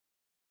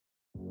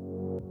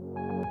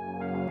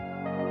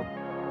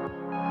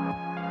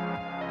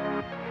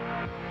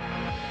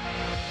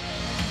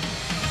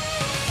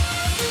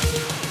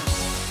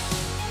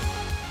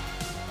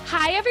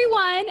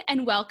everyone,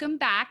 and welcome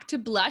back to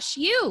Blush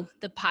You,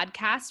 the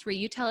podcast where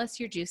you tell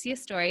us your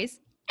juiciest stories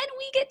and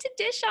we get to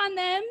dish on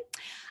them.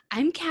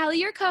 I'm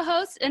Callie, your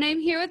co-host, and I'm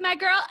here with my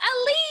girl,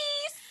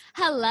 Elise.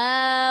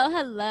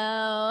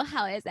 Hello.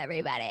 How is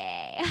everybody?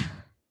 I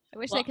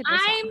wish I could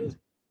respond.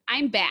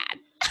 I'm bad.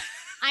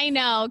 I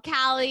know,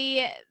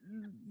 Callie,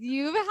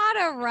 you've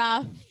had a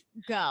rough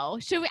go.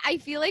 I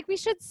feel like we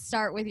should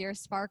start with your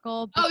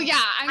sparkle. Oh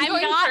yeah, I'm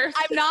going first.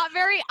 I'm not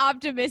very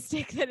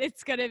optimistic that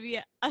it's gonna be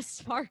a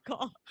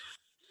sparkle.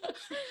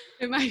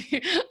 I'm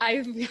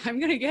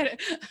gonna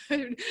get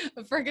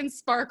a freaking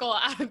sparkle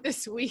out of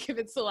this week if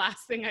it's the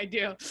last thing I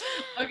do.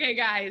 Okay,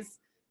 guys.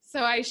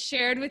 So I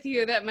shared with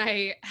you that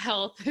my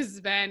health has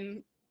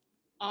been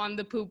on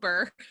the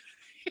pooper.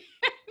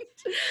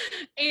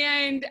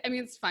 And I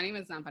mean, it's funny,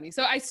 but it's not funny.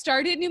 So I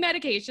started new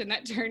medication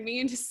that turned me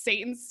into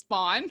Satan's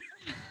spawn.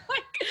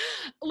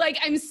 like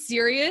I'm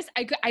serious.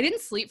 I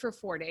didn't sleep for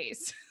 4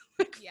 days.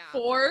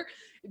 4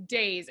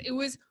 days. It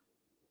was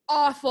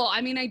awful.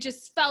 I mean, I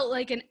just felt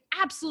like an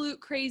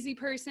absolute crazy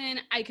person.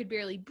 I could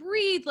barely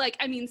breathe.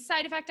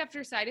 Side effect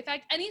after side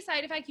effect, any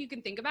side effect you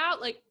can think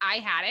about, I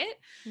had it.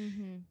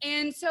 Mm-hmm.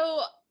 And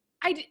so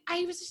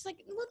I was just like,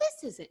 well,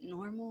 this isn't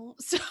normal.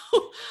 So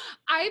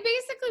I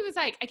basically was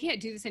like, I can't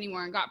do this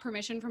anymore, and got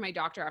permission from my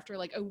doctor after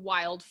a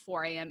wild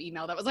 4 a.m.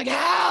 email that was like,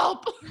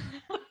 help.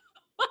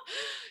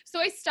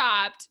 So I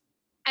stopped.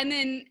 And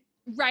then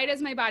right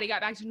as my body got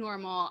back to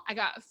normal, I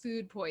got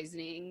food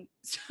poisoning.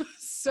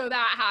 So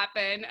that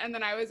happened. And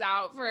then I was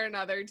out for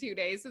another 2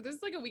 days. So this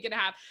is a week and a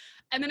half.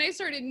 And then I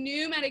started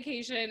new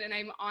medication and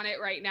I'm on it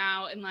right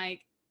now. And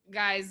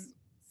guys,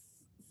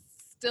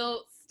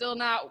 still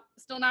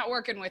not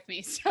working with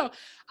me. So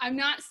I'm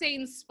not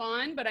saying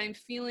spawn, but I'm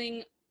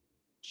feeling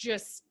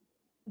just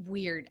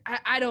weird.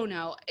 I don't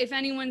know if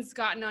anyone's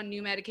gotten on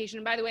new medication.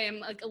 And by the way,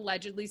 I'm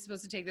allegedly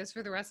supposed to take this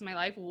for the rest of my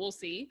life. We'll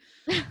see.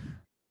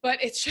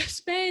 But it's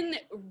just been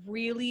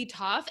really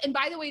tough. And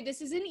by the way,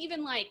 this isn't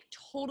even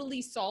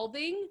totally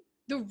solving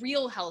the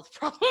real health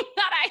problem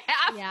that I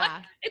have.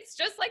 Yeah. It's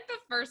just the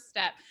first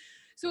step.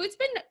 So it's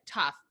been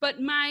tough. But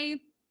my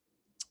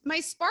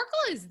sparkle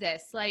is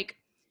this,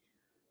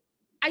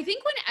 I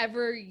think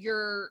whenever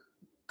you're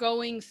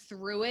going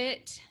through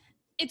it,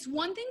 it's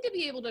one thing to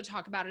be able to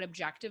talk about it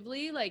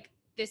objectively,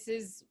 this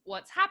is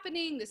what's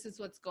happening, this is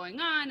what's going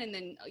on, and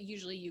then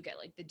usually you get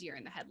the deer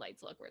in the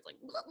headlights look where it's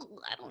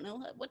I don't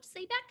know what to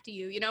say back to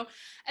you,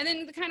 and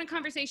then the kind of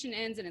conversation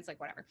ends and it's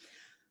whatever.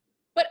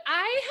 But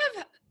I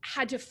have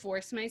had to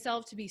force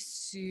myself to be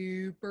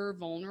super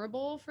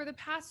vulnerable for the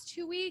past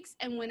 2 weeks.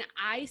 And when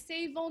I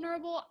say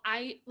vulnerable,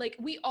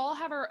 we all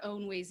have our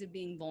own ways of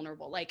being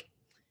vulnerable.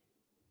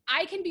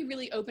 I can be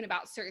really open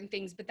about certain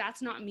things, but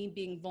that's not me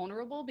being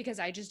vulnerable because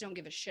I just don't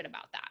give a shit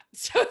about that.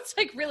 So it's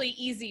really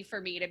easy for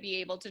me to be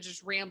able to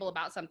just ramble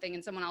about something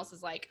and someone else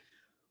is like,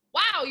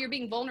 wow, you're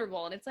being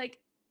vulnerable. And it's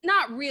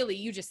not really,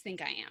 you just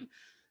think I am.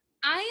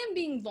 I am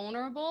being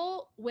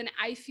vulnerable when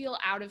I feel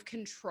out of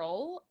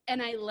control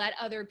and I let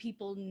other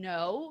people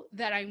know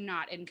that I'm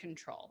not in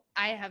control.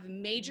 I have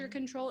major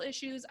control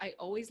issues. I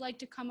always like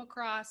to come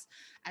across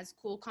as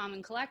cool, calm,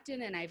 and collected,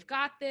 and I've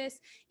got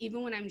this.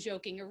 Even when I'm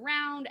joking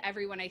around,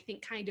 everyone I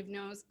think kind of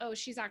knows, oh,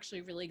 she's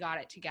actually really got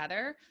it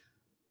together.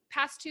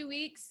 Past 2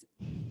 weeks,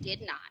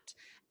 did not.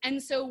 And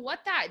so what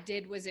that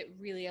did was it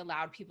really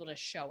allowed people to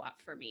show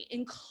up for me,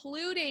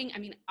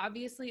 including,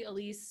 obviously,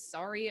 Elise,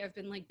 sorry, I've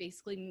been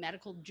basically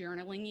medical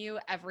journaling you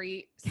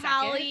every second.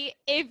 Callie,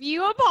 if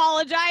you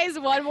apologize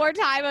one more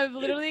time, I'm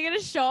literally going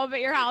to show up at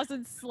your house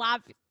and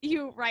slap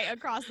you right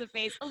across the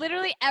face.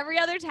 Literally every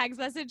other text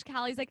message,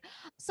 Callie's like,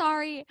 I'm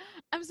sorry.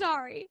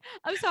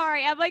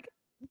 I'm like,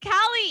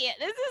 Callie,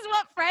 this is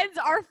what friends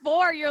are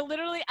for.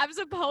 I'm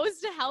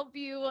supposed to help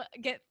you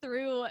get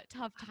through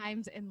tough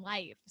times in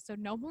life. So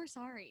no more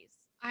sorries.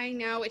 I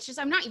know. It's just,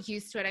 I'm not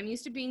used to it. I'm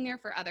used to being there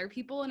for other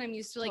people. And I'm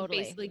used to Totally.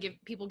 Basically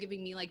people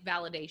giving me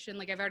validation.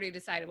 I've already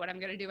decided what I'm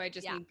going to do. I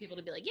just need people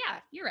to be yeah,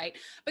 you're right.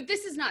 But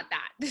this is not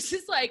that. This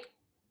is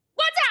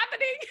what's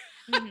happening?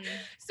 Mm-hmm.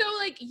 So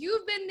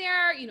you've been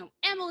there,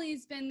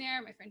 Emily's been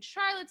there. My friend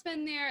Charlotte's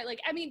been there.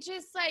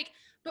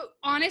 But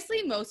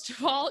honestly, most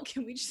of all,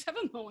 can we just have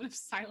a moment of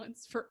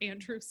silence for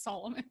Andrew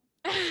Solomon?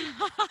 my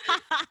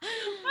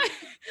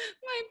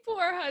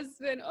poor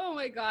husband. Oh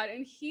my God.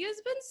 And he has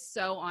been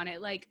so on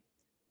it.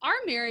 Our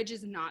marriage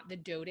is not the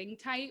doting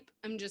type.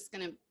 I'm just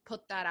going to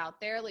put that out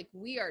there.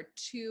 We are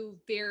two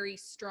very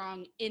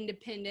strong,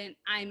 independent,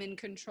 I'm in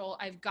control,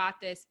 I've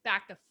got this,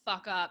 back the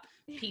fuck up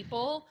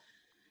people.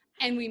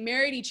 And we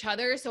married each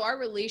other. So our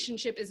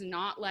relationship is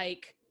not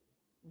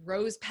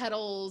rose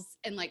petals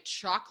and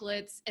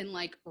chocolates and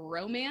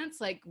romance.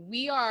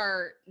 We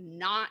are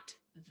not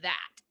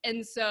that.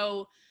 And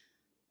so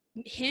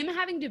him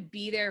having to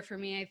be there for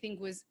me, I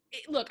think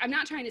look, I'm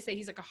not trying to say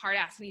he's a hard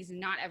ass and he's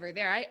not ever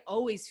there. I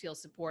always feel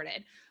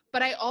supported,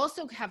 but I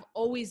also have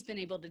always been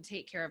able to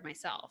take care of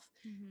myself.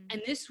 Mm-hmm.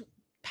 And this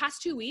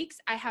past 2 weeks,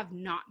 I have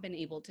not been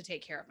able to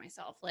take care of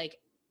myself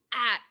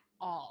at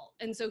all.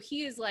 And so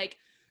he is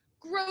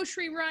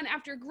grocery run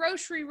after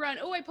grocery run.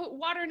 Oh, I put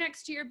water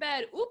next to your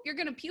bed. Oop, you're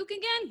going to puke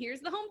again. Here's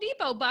the Home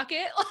Depot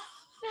bucket.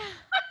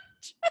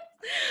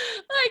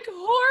 Like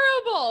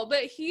horrible,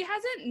 but he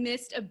hasn't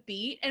missed a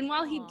beat. And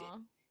while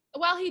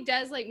he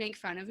does like make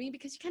fun of me,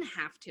 because you kind of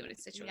have to in a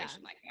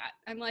situation like that,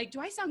 I'm like, do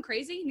I sound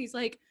crazy? And he's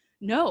like,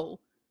 no,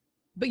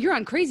 but you're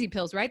on crazy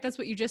pills, right? That's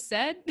what you just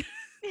said.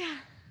 Yeah.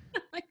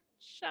 Like,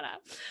 shut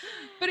up.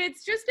 But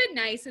it's just been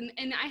nice. And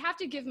I have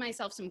to give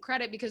myself some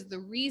credit, because the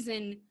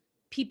reason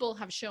people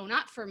have shown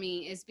up for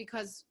me is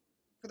because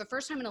for the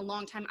first time in a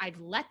long time, I've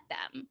let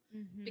them,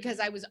 because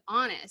I was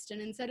honest. And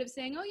instead of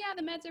saying, oh yeah,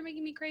 the meds are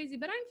making me crazy,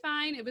 but I'm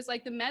fine, it was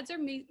like, the meds are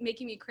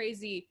making me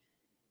crazy,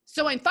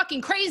 so I'm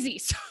fucking crazy.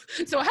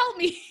 So help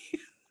me.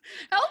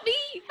 help me.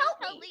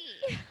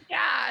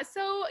 Yeah.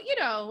 So,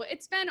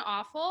 it's been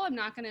awful. I'm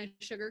not going to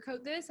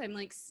sugarcoat this. I'm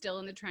like still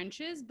in the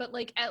trenches, but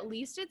like, at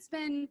least it's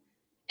been,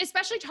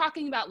 especially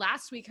talking about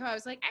last week, how I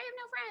was like, I have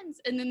no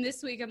friends. And then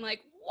this week I'm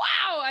like,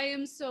 wow, I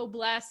am so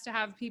blessed to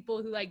have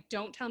people who like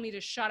don't tell me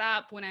to shut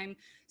up when I'm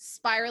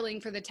spiraling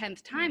for the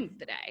 10th time of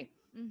the day.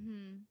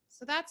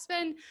 So that's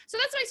my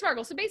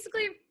sparkle. So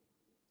basically,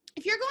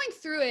 if you're going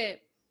through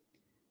it,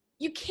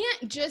 you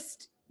can't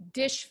just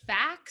dish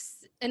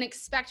facts and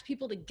expect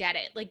people to get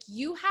it. Like,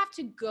 you have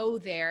to go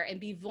there and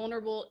be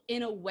vulnerable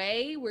in a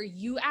way where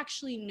you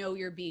actually know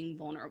you're being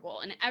vulnerable.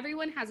 And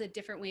everyone has a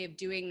different way of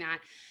doing that.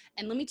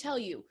 And let me tell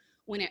you,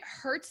 when it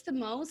hurts the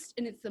most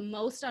and it's the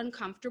most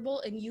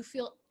uncomfortable and you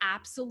feel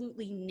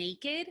absolutely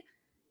naked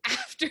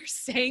after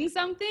saying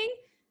something,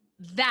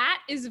 that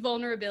is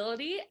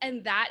vulnerability.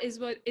 And that is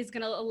what is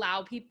going to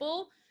allow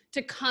people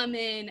to come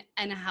in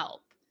and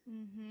help.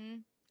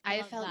 I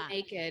have felt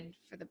naked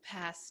for the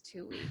past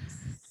 2 weeks.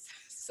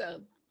 So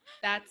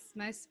that's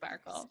my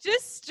sparkle.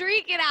 Just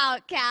streak it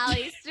out,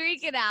 Callie.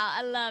 Streak it out.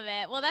 I love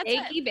it. Well, that's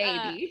achy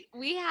baby.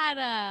 We had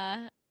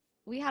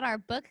our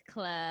book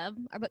club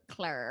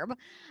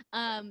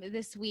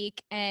this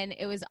week, and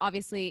it was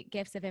obviously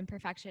Gifts of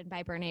Imperfection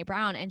by Brené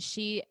Brown, and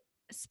she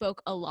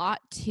spoke a lot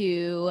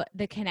to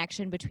the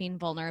connection between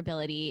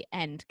vulnerability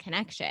and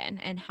connection,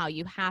 and how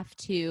you have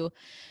to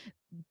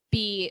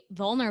be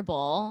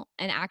vulnerable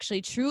and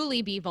actually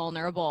truly be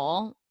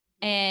vulnerable,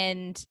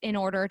 and in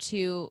order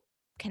to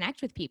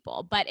connect with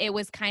people. But it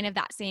was kind of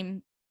that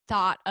same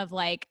thought of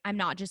like, I'm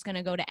not just going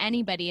to go to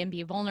anybody and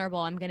be vulnerable.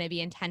 I'm going to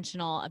be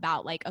intentional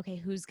about like, okay,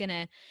 who's going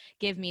to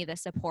give me the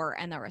support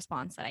and the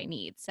response that I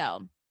need.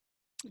 So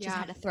just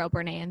had to throw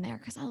Brené in there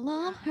because I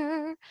love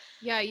her.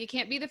 Yeah, you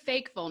can't be the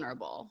fake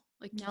vulnerable.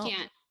 Like, Nope.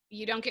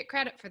 you don't get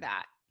credit for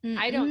that.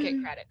 I don't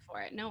get credit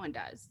for it. No one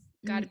does.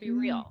 Got to be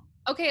real.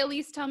 Okay,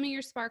 Elise, tell me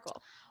your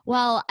sparkle.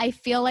 Well, I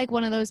feel like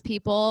one of those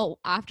people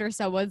after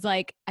someone's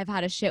like, I've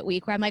had a shit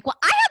week, where I'm like, well,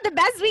 I had the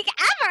best week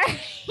ever.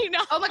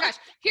 Oh my gosh.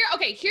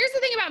 Here's the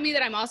thing about me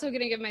that I'm also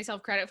going to give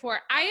myself credit for.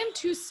 I am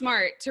too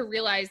smart to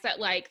realize that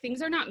like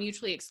things are not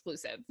mutually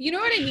exclusive. You know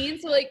what I mean?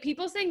 So like,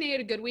 people saying they had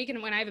a good week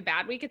and when I have a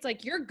bad week, it's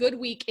like, your good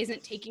week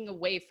isn't taking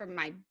away from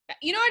my,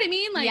 you know what I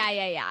mean? Like,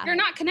 yeah. They're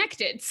not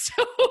connected.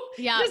 So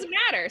it doesn't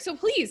matter. So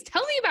please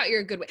tell me about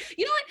your good week.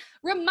 You know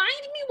what? Remind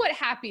me what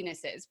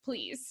happiness is,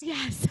 please.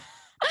 Yes.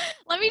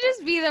 Let me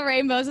just be the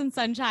rainbows and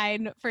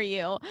sunshine for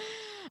you.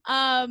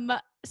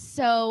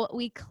 So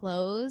we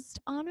closed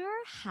on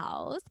our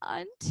house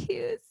on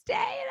Tuesday,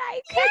 and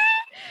I could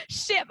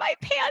shit my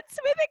pants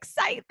with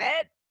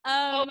excitement.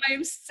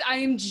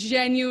 I'm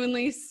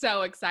genuinely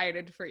so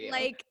excited for you.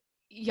 Like,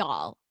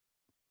 y'all,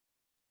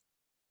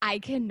 I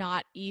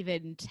cannot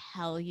even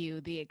tell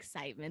you the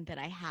excitement that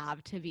I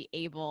have to be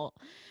able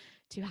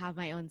to have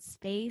my own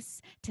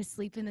space, to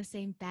sleep in the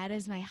same bed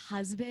as my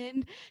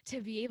husband,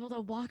 to be able to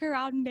walk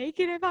around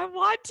naked if I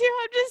want to.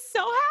 I'm just so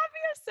happy.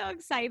 I'm so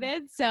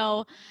excited.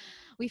 So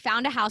we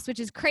found a house, which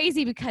is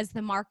crazy because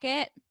the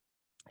market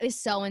is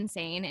so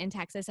insane in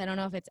Texas. I don't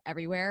know if it's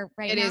everywhere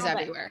right now. It is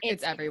everywhere.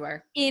 It's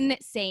everywhere.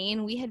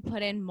 Insane. We had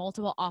put in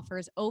multiple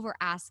offers over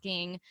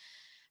asking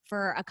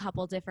for a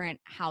couple different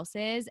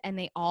houses, and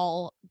they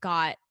all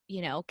got,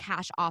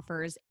 cash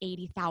offers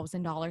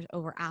 $80,000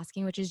 over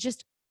asking, which is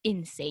just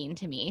insane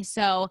to me.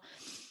 So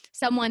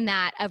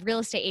a real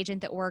estate agent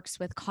that works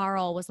with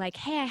Carl was like,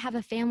 hey, I have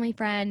a family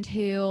friend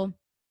who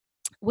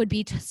would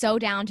be so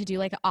down to do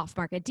like an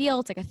off-market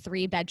deal. It's like a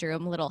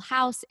 3-bedroom little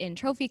house in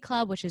Trophy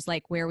Club, which is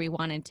like where we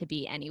wanted to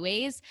be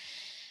anyways.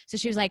 So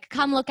she was like,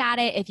 come look at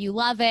it. If you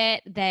love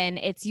it, then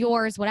it's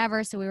yours,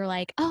 whatever. So we were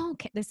like, oh,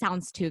 okay, this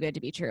sounds too good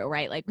to be true,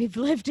 right? Like, we've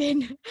lived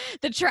in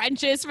the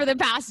trenches for the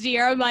past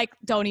year. I'm like,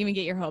 don't even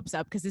get your hopes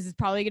up, because this is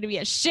probably going to be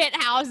a shit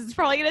house. It's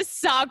probably going to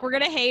suck. We're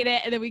going to hate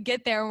it. And then we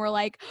get there and we're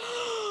like,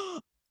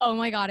 oh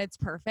my God, it's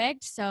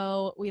perfect.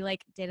 So we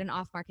like did an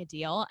off-market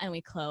deal and we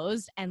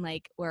closed, and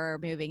like we're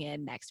moving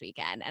in next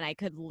weekend, and I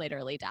could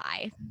literally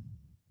die.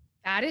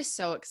 That is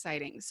so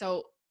exciting.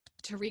 So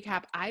to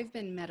recap, I've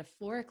been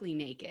metaphorically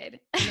naked,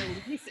 and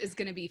Elise is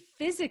going to be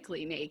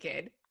physically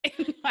naked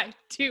in like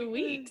 2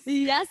 weeks.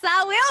 Yes,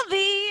 I will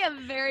be.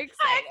 I'm very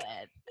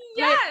excited.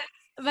 Yes.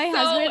 My so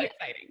husband,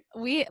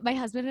 exciting. My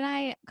husband and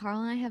I,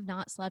 Carl and I, have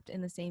not slept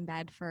in the same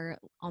bed for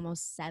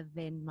almost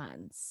 7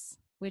 months.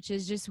 which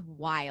is just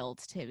wild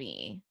to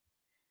me.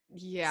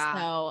 Yeah.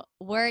 So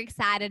we're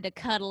excited to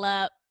cuddle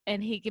up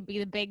and he could be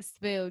the big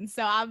spoon.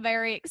 So I'm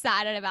very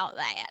excited about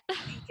that.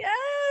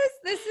 Yes,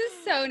 this is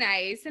so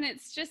nice. And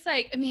it's just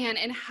like, man,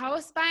 and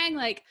house buying,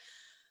 like,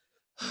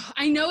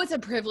 I know it's a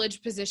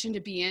privileged position to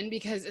be in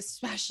because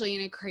especially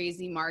in a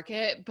crazy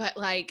market, but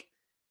like,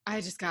 I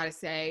just gotta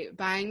say,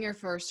 buying your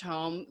first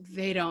home,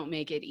 they don't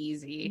make it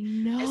easy.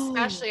 No.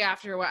 Especially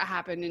after what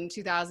happened in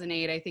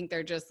 2008. I think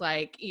they're just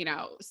like,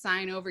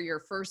 sign over your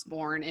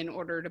firstborn in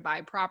order to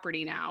buy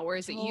property now.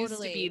 Whereas it used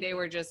to be, Totally. they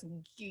were just,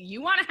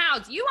 you want a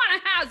house, you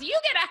want a house, you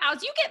get a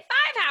house, you get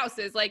 5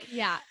 houses. Like,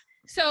 Yeah.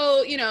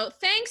 so,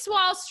 thanks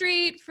Wall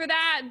Street for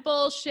that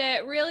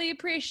bullshit. Really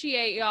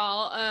appreciate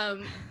y'all.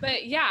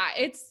 But yeah,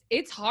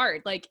 it's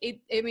hard. Like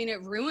it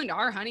ruined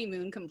our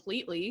honeymoon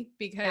completely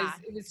because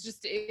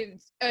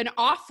it's an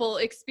awful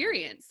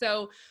experience.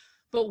 So,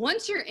 but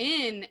once you're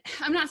in,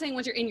 I'm not saying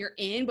once you're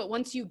in, but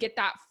once you get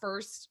that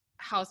first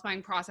house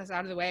buying process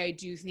out of the way, I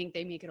do think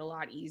they make it a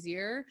lot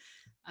easier.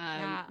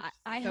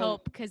 I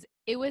hope, because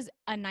it was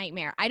a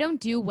nightmare. I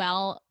don't do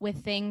well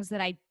with things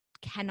that I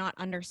cannot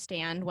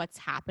understand what's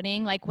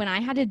happening. Like when I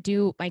had to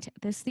do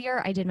this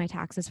year, I did my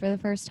taxes for the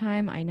first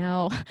time. I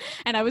know.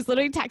 And I was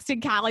literally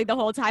texting Callie the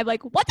whole time,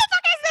 like, what the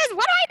fuck is this?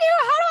 What do I do?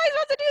 How am I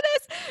supposed to do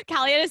this?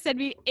 Callie had to send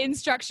me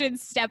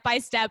instructions step by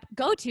step.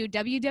 Go to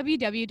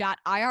www.irs.gov.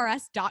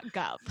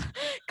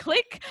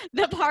 Click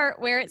the part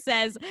where it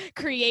says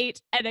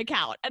create an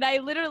account. And I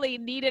literally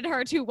needed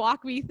her to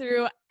walk me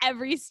through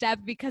every step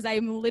because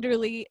I'm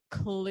literally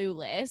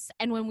clueless.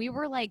 And when we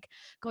were like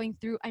going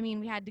through,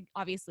 we had to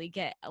obviously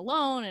get a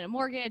loan and a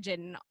mortgage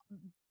and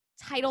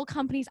title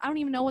companies. I don't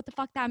even know what the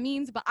fuck that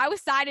means, but I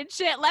was signing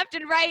shit left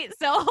and right.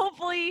 So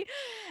hopefully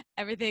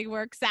everything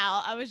works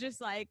out. I was just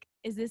like,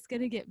 is this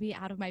going to get me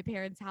out of my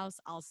parents' house?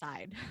 I'll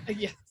sign.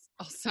 Yes,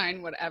 I'll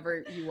sign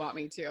whatever you want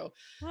me to.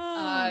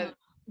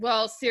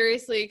 Well,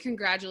 seriously,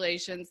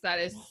 congratulations. That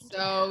is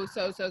so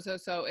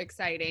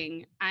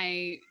exciting.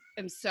 I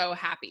am so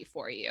happy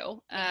for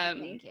you.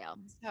 Thank you.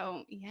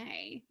 So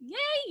yay.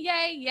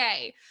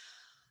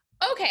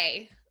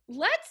 Okay,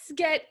 let's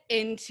get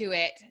into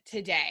it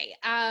today.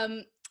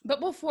 But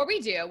before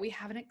we do, we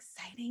have an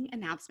exciting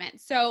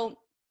announcement. So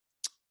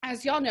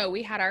as y'all know,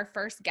 we had our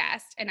first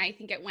guest and I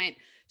think it went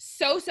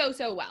so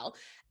well.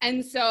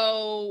 And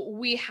so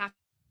we have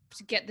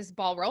to get this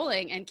ball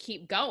rolling and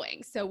keep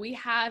going. So we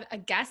have a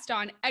guest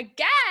on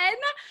again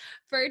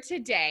for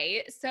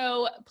today.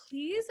 So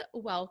please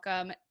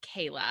welcome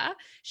Kayla.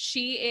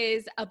 She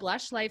is a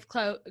Blush Life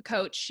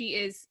coach. She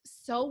is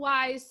so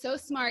wise, so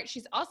smart.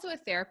 She's also a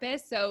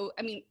therapist. So,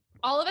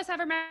 all of us have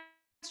our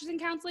master's in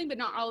counseling, but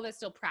not all of us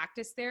still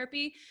practice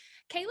therapy.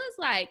 Kayla's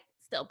like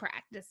still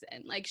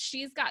practicing. Like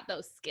she's got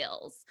those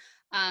skills.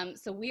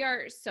 So we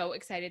are so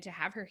excited to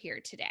have her here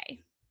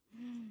today.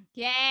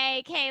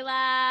 Yay, Kayla.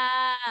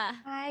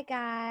 Hi,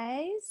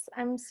 guys.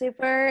 I'm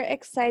super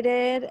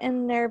excited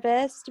and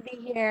nervous to be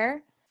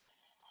here.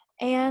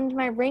 And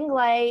my ring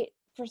light,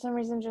 for some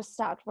reason, just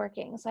stopped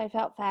working. So I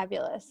felt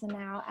fabulous. And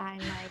now I'm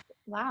like,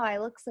 wow, I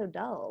look so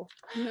dull.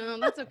 No,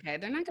 that's okay.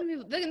 They're not going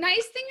to be. The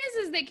nice thing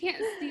is they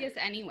can't see us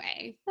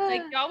anyway.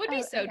 Like, y'all would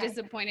be so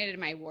disappointed in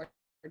my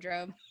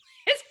wardrobe.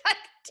 It's like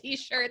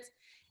t-shirts,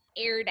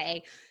 air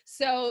day.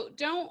 So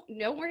don't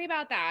worry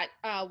about that.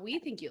 We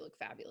think you look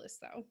fabulous,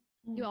 though.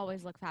 You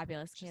always look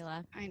fabulous,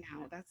 Kayla. I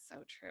know. That's so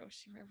true.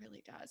 She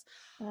really does.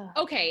 Ugh.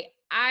 Okay.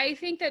 I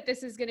think that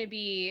this is going to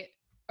be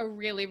a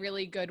really,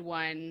 really good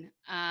one.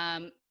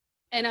 And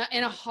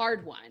a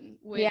hard one,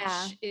 which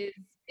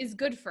is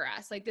good for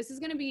us. Like this is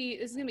going to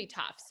be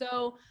tough.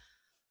 So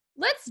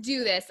let's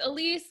do this.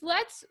 Elise,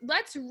 let's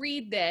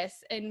read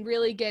this and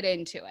really get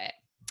into it.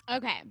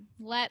 Okay.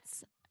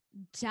 Let's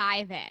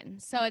dive in.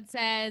 So it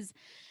says,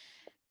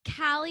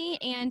 Callie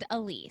and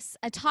Elise,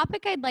 a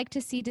topic I'd like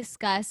to see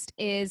discussed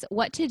is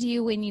what to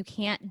do when you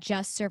can't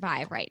just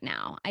survive right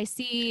now. I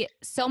see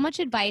so much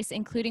advice,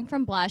 including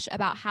from Blush,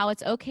 about how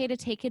it's okay to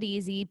take it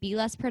easy, be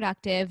less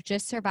productive,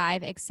 just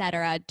survive,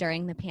 etc.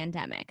 during the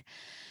pandemic.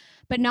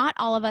 But not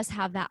all of us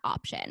have that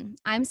option.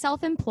 I'm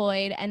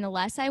self-employed, and the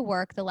less I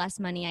work, the less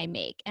money I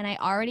make, and I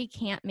already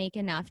can't make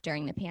enough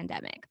during the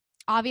pandemic.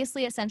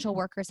 Obviously, essential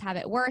workers have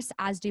it worse,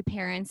 as do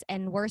parents,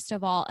 and worst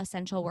of all,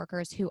 essential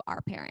workers who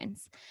are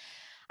parents.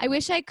 I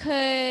wish I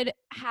could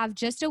have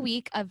just a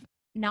week of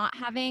not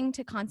having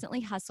to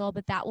constantly hustle,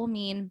 but that will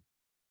mean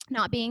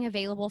not being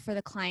available for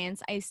the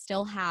clients I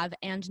still have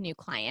and new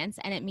clients,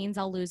 and it means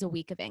I'll lose a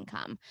week of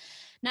income.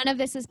 None of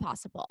this is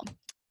possible.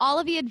 All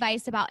of the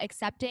advice about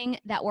accepting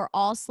that we're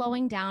all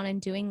slowing down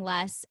and doing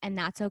less, and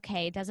that's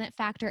okay, doesn't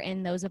factor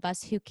in those of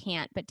us who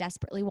can't but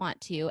desperately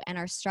want to and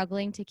are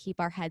struggling to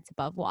keep our heads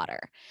above water.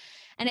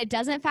 And it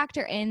doesn't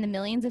factor in the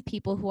millions of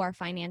people who are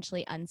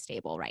financially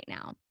unstable right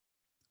now.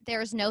 There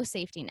is no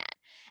safety net.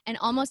 And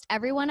almost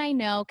everyone I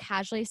know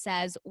casually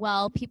says,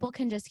 well, people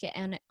can just get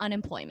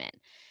unemployment.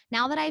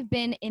 Now that I've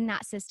been in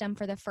that system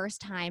for the first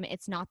time,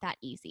 it's not that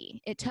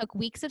easy. It took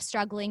weeks of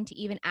struggling to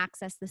even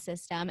access the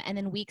system, and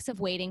then weeks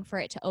of waiting for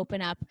it to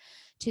open up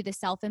to the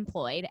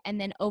self-employed, and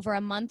then over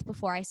a month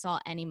before I saw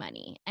any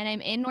money. And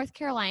I'm in North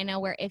Carolina,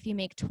 where if you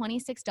make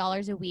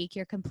 $26 a week,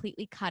 you're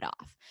completely cut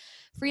off.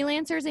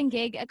 Freelancers and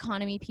gig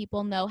economy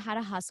people know how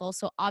to hustle,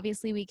 so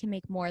obviously we can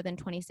make more than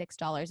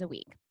 $26 a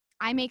week.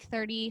 I make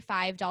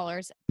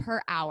 $35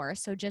 per hour,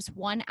 so just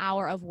 1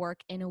 hour of work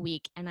in a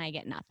week, and I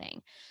get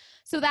nothing.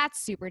 So that's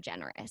super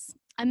generous.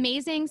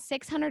 Amazing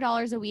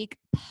 $600 a week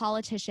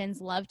politicians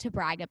love to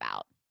brag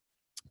about.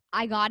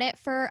 I got it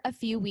for a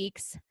few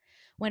weeks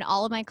when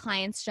all of my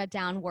clients shut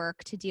down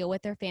work to deal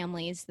with their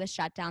families, the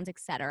shutdowns,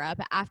 etc.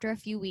 But after a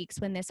few weeks,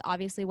 when this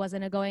obviously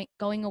wasn't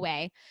going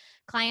away,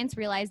 clients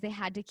realized they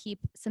had to keep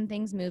some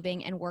things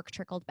moving and work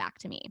trickled back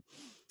to me.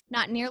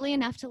 Not nearly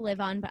enough to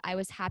live on, but I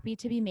was happy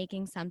to be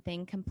making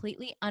something,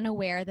 completely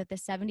unaware that the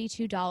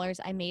 $72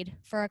 I made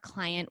for a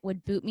client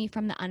would boot me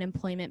from the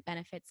unemployment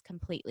benefits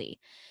completely.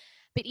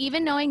 But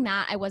even knowing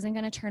that, I wasn't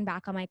going to turn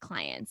back on my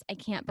clients. I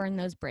can't burn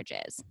those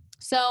bridges.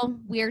 So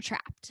we're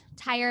trapped,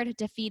 tired,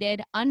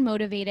 defeated,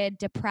 unmotivated,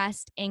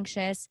 depressed,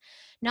 anxious,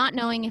 not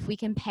knowing if we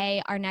can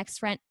pay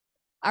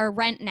our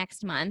rent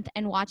next month,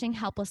 and watching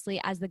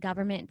helplessly as the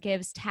government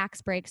gives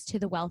tax breaks to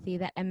the wealthy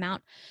that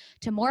amount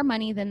to more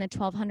money than the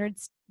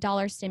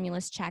 $1,200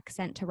 stimulus check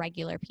sent to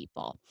regular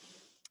people.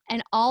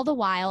 And all the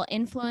while,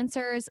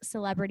 influencers,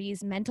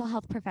 celebrities, mental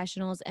health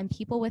professionals, and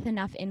people with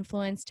enough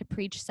influence to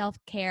preach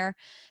self-care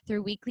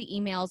through weekly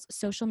emails,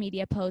 social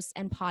media posts,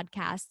 and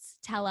podcasts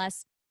tell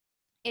us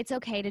it's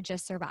okay to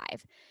just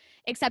survive,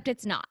 except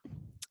it's not.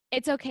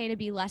 It's okay to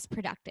be less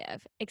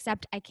productive,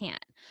 except I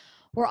can't.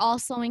 We're all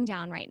slowing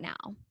down right now.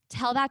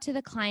 Tell that to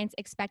the clients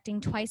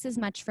expecting twice as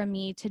much from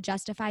me to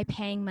justify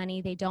paying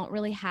money they don't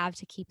really have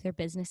to keep their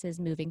businesses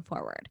moving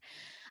forward.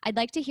 I'd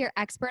like to hear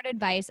expert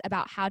advice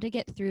about how to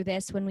get through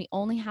this when we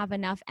only have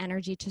enough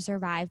energy to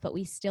survive, but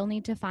we still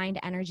need to find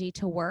energy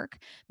to work,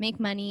 make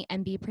money,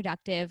 and be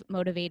productive,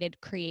 motivated,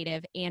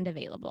 creative, and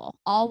available,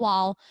 all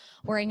while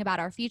worrying about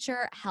our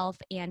future,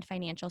 health, and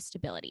financial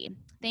stability.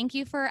 Thank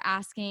you for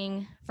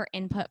asking for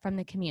input from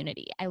the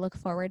community. I look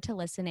forward to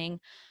listening.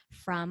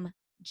 From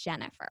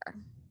Jennifer.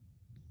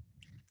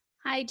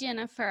 Hi,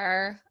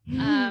 Jennifer.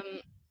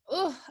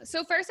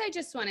 So first, I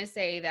just want to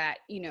say that,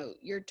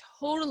 you're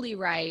totally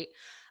right.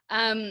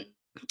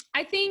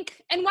 I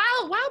think, and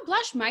while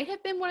Blush might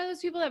have been one of those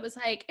people that was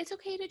like, it's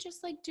okay to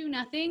just like do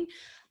nothing,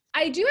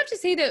 I do have to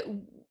say that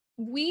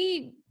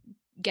we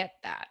get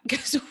that,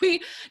 because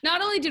we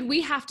not only did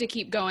we have to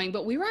keep going,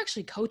 but we were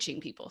actually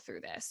coaching people through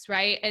this,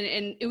 right?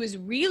 And it was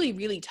really,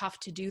 really tough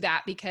to do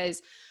that,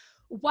 because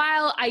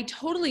while I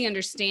totally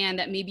understand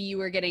that maybe you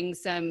were getting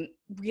some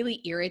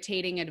really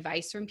irritating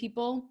advice from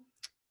people,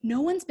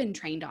 no one's been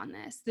trained on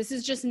this. This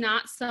is just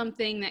not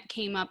something that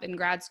came up in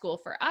grad school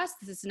for us.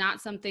 This is not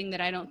something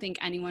that I don't think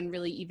anyone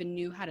really even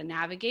knew how to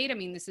navigate. I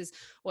mean, this is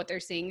what they're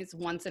saying is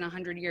once in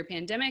 100-year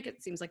pandemic.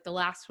 It seems like the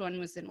last one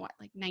was in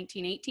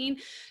 1918.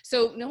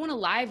 So no one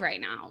alive right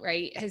now,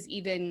 right, has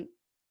even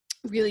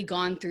really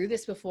gone through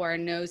this before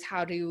and knows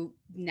how to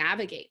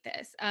navigate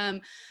this.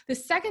 The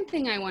second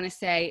thing I want to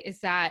say is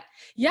that,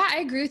 yeah,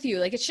 I agree with you.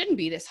 Like, it shouldn't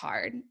be this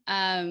hard.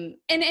 And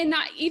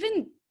not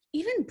even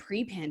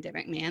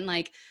pre-pandemic, man,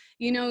 like,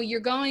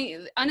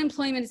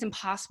 unemployment is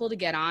impossible to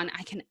get on.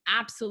 I can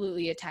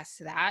absolutely attest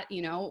to that.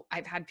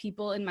 I've had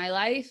people in my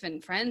life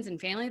and friends and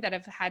family that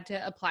have had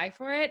to apply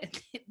for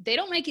it. They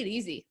don't make it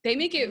easy. They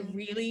make it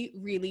really,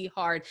 really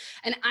hard.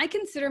 And I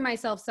consider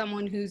myself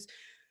someone who's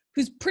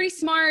pretty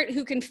smart,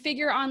 who can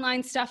figure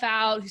online stuff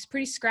out, who's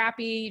pretty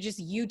scrappy. You just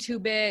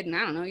YouTube it, and I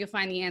don't know, you'll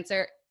find the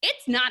answer.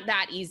 It's not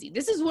that easy.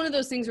 This is one of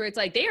those things where it's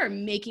like they are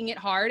making it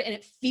hard, and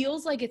it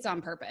feels like it's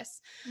on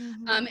purpose.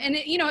 Mm-hmm. And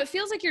it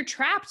feels like you're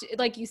trapped,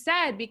 like you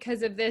said,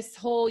 because of this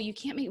whole, you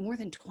can't make more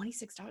than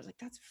 $26. Like,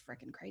 that's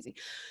freaking crazy.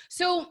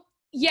 So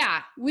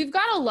yeah, we've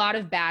got a lot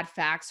of bad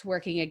facts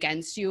working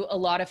against you, a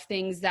lot of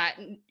things that,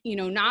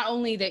 not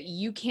only that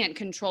you can't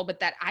control, but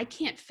that I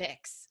can't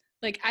fix.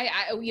 Like,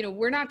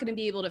 we're not going to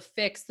be able to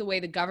fix the way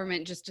the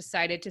government just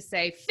decided to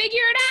say, figure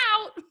it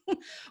out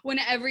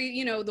whenever,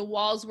 the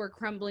walls were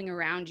crumbling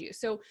around you.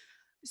 So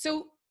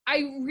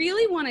I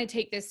really want to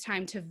take this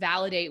time to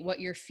validate what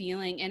you're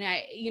feeling. And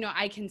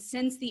I can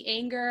sense the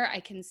anger.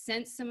 I can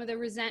sense some of the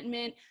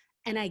resentment,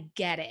 and I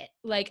get it.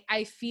 Like,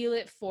 I feel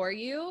it for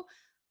you.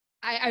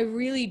 I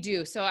really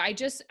do. So I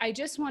just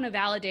want to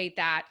validate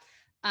that,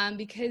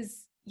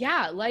 because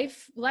yeah,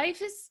 life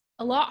is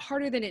a lot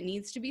harder than it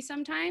needs to be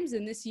sometimes.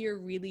 And this year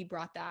really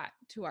brought that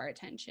to our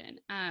attention.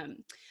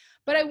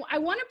 But I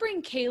want to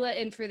bring Kayla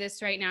in for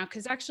this right now,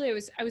 because actually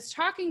I was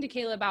talking to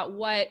Kayla about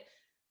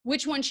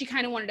which one she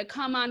kind of wanted to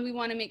come on. We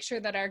want to make sure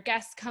that our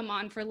guests come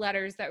on for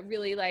letters that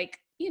really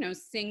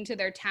sing to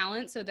their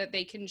talent so that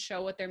they can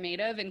show what they're made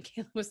of. And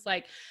Kayla was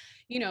like,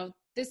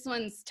 this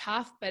one's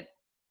tough, but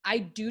I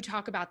do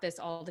talk about this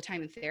all the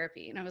time in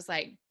therapy. And I was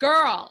like,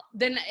 girl,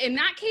 then in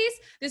that case,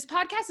 this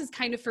podcast is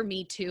kind of for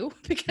me too,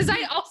 because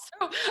I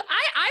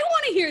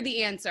want to hear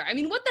the answer. I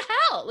mean, what the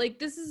hell? Like,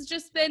 this has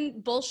just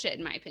been bullshit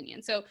in my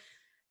opinion. So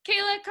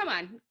Kayla, come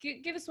on,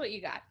 give us what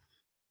you got.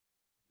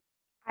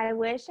 I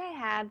wish I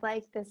had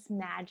like this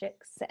magic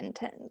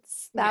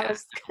sentence that Yeah.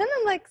 was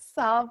gonna like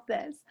solve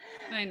this.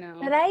 I know.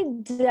 But I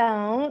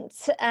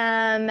don't.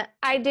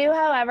 I do,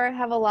 however,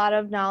 have a lot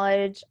of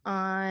knowledge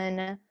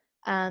on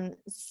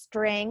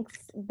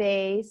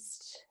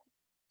strengths-based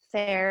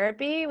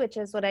therapy, which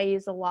is what I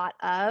use a lot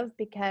of,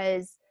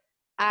 because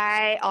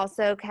I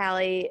also,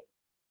 Callie,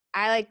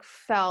 I like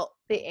felt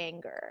the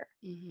anger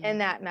in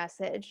that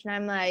message. And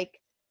I'm like,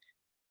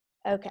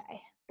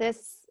 okay,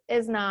 this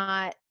is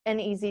not an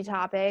easy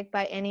topic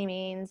by any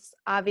means.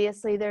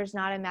 Obviously, there's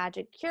not a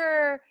magic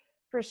cure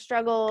for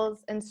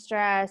struggles and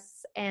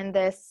stress and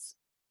this,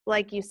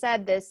 like you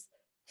said, this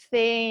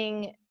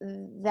thing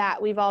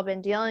that we've all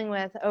been dealing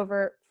with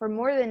for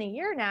more than a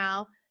year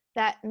now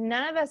that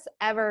none of us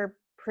ever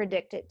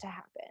predicted to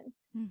happen.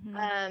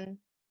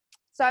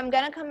 So I'm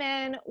going to come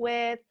in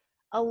with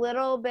a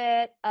little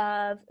bit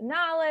of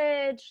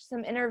knowledge,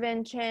 some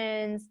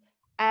interventions,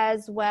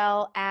 as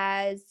well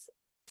as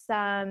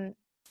some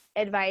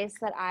advice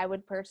that I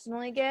would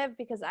personally give,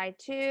 because I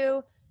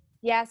too,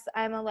 yes,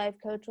 I'm a life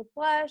coach with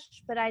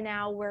Blush, but I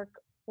now work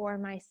for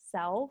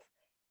myself.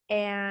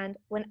 And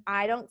when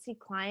I don't see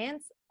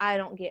clients, I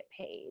don't get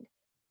paid.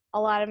 A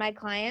lot of my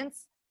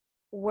clients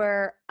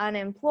were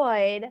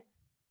unemployed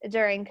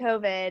during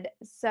COVID.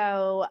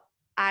 So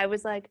I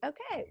was like,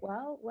 okay,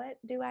 well, what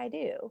do I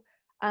do?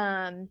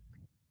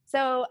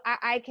 So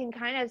I can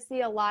kind of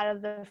see a lot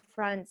of the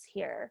fronts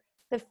here.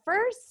 The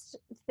first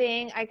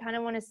thing I kind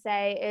of want to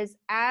say is,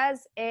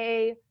 as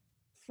a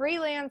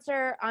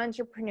freelancer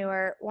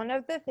entrepreneur, one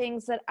of the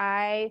things that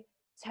I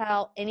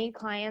tell any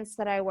clients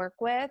that I work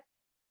with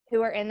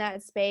who are in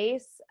that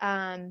space,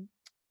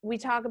 we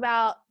talk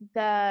about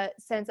the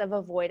sense of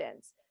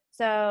avoidance.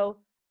 So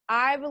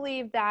I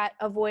believe that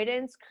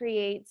avoidance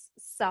creates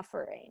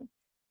suffering.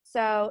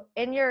 So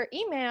in your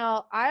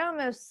email, I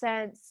almost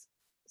sense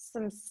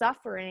some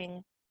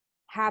suffering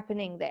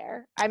happening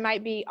there. I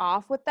might be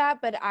off with that,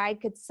 but I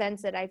could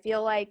sense it. I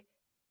feel like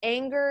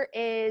anger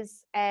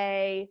is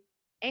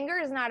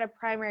not a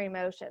primary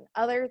emotion.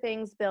 Other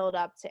things build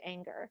up to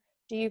anger.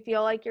 Do you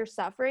feel like you're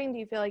suffering? Do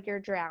you feel like you're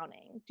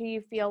drowning? Do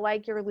you feel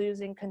like you're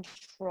losing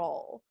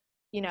control?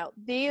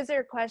 These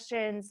are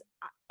questions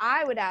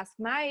I would ask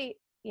my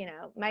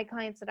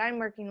clients that I'm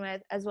working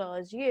with, as well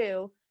as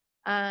you.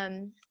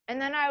 And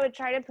then I would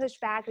try to push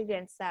back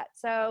against that.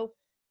 So,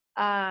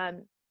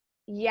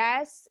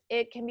 yes,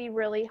 it can be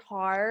really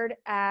hard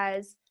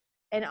as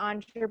an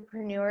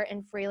entrepreneur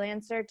and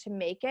freelancer to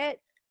make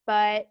it,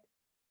 but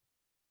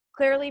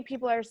clearly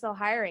people are still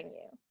hiring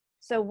you.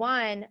 So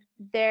one,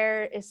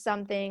 there is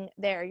something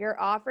there. You're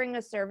offering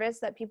a service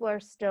that people are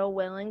still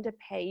willing to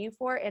pay you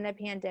for in a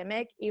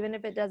pandemic, even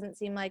if it doesn't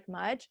seem like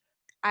much.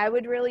 I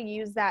would really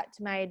use that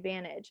to my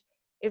advantage.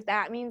 If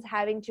that means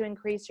having to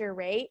increase your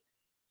rate,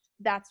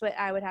 that's what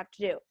I would have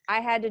to do. I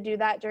had to do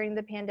that during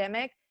the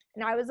pandemic,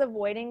 and I was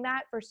avoiding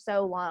that for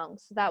so long.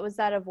 So that was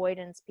that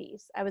avoidance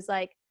piece. I was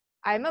like,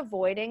 I'm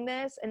avoiding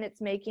this and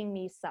it's making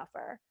me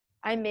suffer.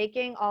 I'm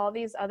making all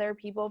these other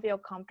people feel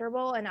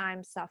comfortable and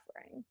I'm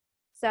suffering.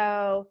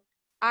 So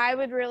I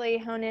would really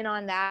hone in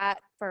on that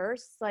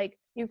first. Like,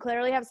 you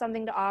clearly have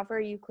something to offer.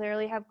 You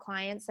clearly have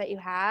clients that you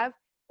have.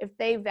 If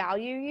they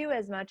value you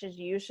as much as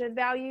you should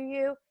value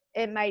you,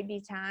 it might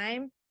be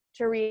time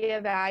to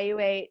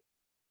reevaluate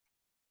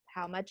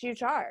how much you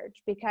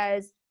charge,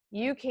 because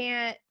you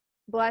can't,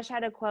 Blush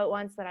had a quote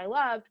once that I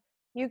loved,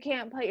 you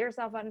can't put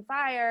yourself on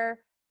fire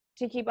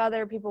to keep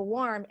other people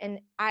warm. And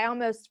I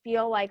almost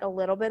feel like a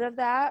little bit of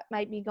that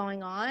might be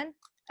going on.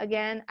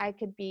 Again, I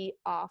could be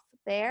off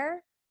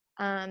there.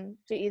 Do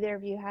either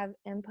of you have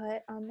input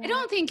on that? I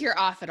don't think you're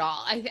off at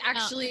all.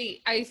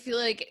 I feel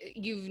like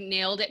you've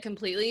nailed it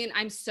completely. And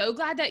I'm so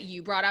glad that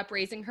you brought up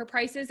raising her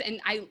prices.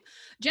 And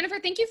Jennifer,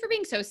 thank you for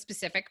being so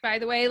specific, by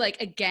the way.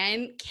 Like,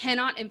 again,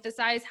 cannot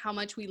emphasize how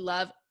much we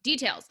love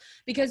details,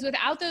 because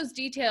without those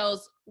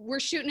details, we're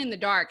shooting in the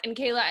dark. And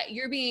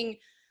Kayla,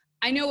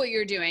 I know what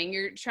you're doing.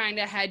 You're trying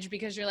to hedge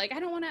because you're like, I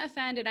don't want to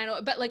offend,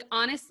 but like,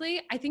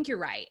 honestly, I think you're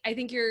right. I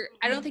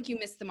don't think you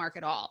missed the mark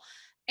at all.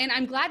 And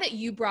I'm glad that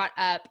you brought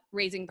up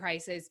raising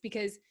prices,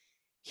 because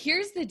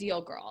here's the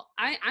deal, girl.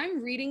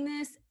 I'm reading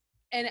this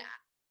and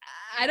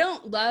I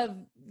don't love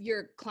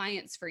your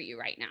clients for you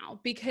right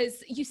now,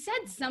 because you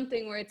said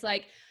something where it's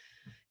like,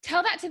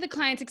 tell that to the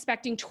clients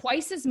expecting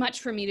twice as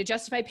much from me to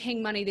justify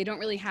paying money they don't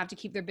really have to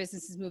keep their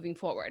businesses moving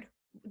forward.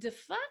 The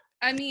fuck?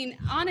 I mean,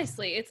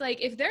 honestly, it's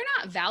like, if they're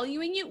not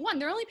valuing you, one,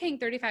 they're only paying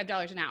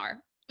 $35 an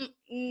hour.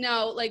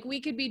 no, like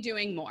we could be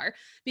doing more,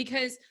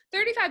 because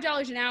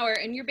 $35 an hour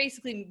and you're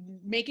basically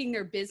making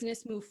their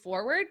business move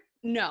forward.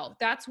 No,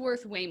 that's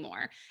worth way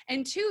more.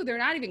 And two, they're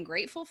not even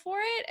grateful for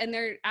it and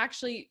they're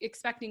actually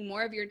expecting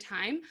more of your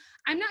time.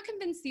 I'm not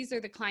convinced these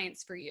are the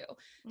clients for you.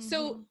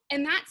 So,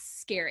 and that's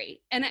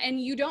scary. And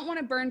you don't want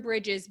to burn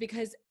bridges,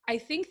 because I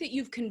think that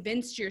you've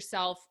convinced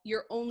yourself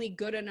you're only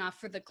good enough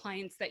for the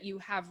clients that you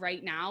have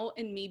right now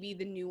and maybe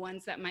the new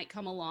ones that might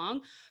come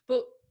along.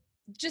 But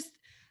just,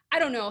 I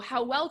don't know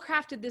how well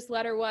crafted this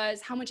letter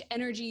was, how much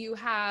energy you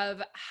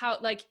have, how,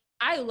 like,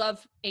 I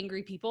love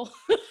angry people.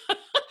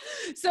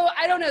 So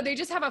I don't know, they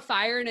just have a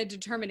fire and a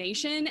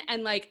determination.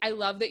 And like, I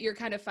love that you're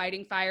kind of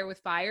fighting fire with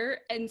fire.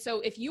 And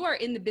so if you are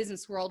in the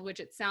business world, which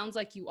it sounds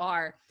like you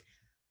are,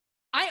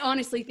 I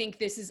honestly think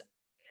this is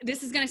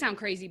going to sound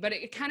crazy, but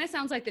it kind of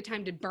sounds like the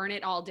time to burn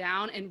it all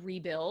down and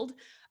rebuild,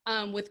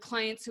 with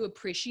clients who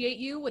appreciate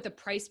you, with a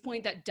price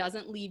point that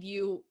doesn't leave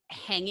you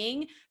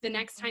hanging the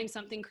next time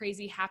something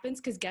crazy happens.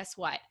 Because guess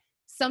what?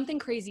 Something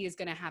crazy is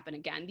going to happen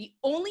again. The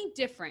only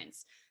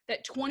difference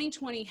that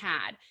 2020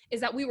 had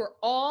is that we were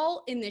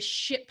all in this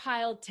shit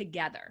pile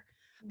together.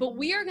 But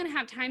we are going to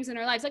have times in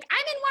our lives, like I'm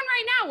in one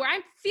right now where I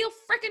feel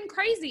freaking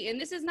crazy.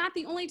 And this is not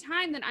the only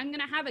time that I'm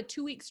going to have a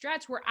 2-week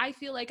stretch where I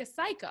feel like a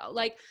psycho.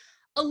 Like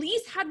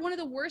Elise had one of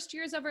the worst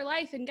years of her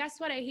life. And guess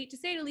what? I hate to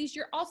say it, Elise,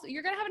 you're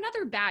going to have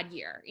another bad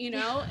year, you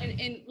know,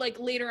 and like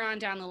later on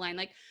down the line,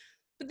 like,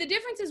 but the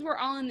difference is we're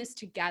all in this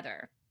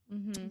together.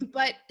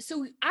 But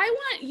so I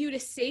want you to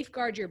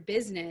safeguard your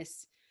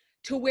business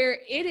to where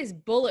it is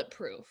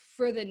bulletproof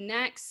for the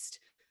next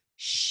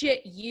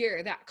shit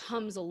year that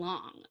comes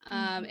along.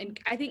 And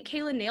I think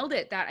Kayla nailed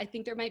it, that I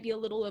think there might be a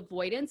little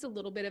avoidance, a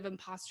little bit of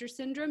imposter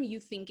syndrome, you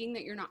thinking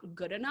that you're not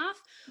good enough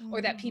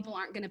or that people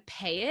aren't going to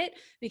pay it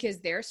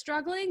because they're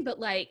struggling. But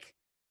like,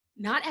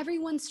 not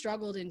everyone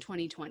struggled in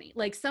 2020.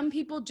 Like some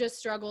people just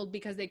struggled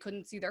because they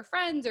couldn't see their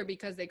friends or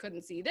because they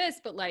couldn't see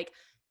this, but like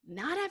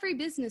not every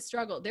business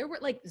struggled. There were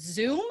like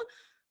Zoom.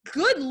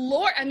 Good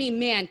Lord. I mean,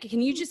 man,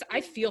 can you just,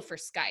 I feel for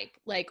Skype.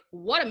 Like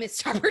what a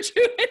missed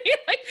opportunity.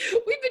 Like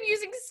we've been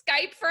using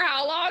Skype for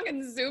how long?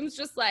 And Zoom's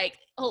just like,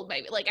 oh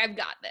baby, like I've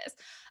got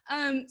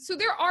this. So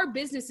there are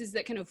businesses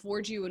that can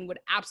afford you and would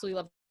absolutely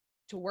love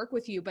to work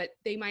with you, but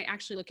they might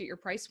actually look at your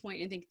price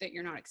point and think that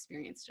you're not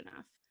experienced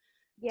enough.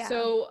 Yeah.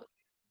 So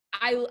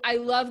I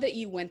love that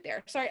you went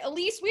there. Sorry,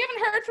 Elise, we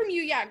haven't heard from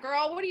you yet,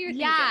 girl. What are you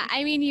thinking? Yeah,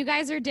 I mean, you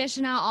guys are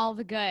dishing out all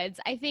the goods.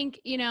 I think,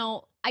 you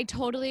know, I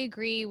totally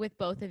agree with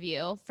both of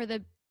you. For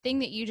the thing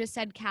that you just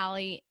said,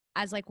 Callie,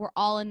 as like we're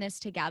all in this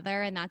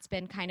together, and that's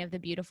been kind of the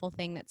beautiful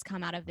thing that's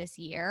come out of this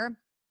year.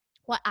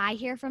 What I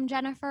hear from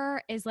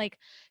Jennifer is like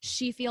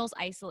she feels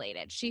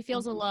isolated. She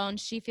feels alone.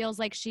 She feels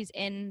like she's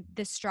in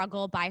the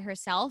struggle by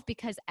herself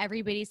because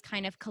everybody's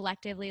kind of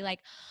collectively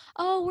like,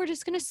 oh, we're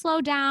just going to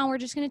slow down. We're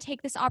just going to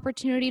take this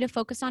opportunity to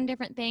focus on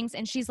different things.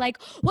 And she's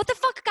like, what the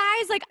fuck,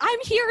 guys? Like, I'm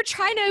here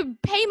trying to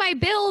pay my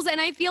bills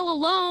and I feel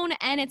alone.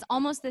 And it's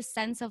almost this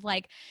sense of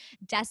like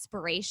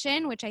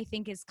desperation, which I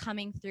think is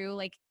coming through.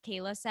 Like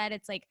Kayla said,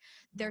 it's like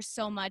there's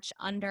so much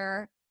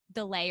under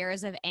the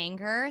layers of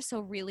anger. So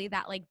really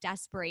that like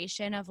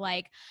desperation of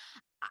like,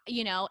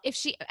 you know, if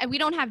she, we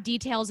don't have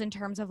details in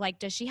terms of like,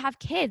 does she have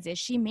kids? Is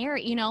she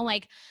married? You know,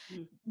 like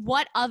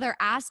what other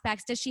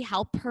aspects does she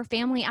help her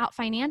family out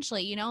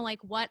financially? You know, like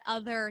what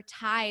other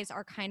ties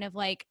are kind of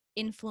like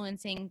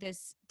influencing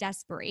this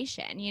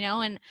desperation, you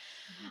know? And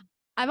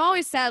I've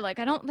always said, like,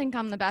 I don't think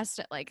I'm the best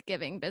at like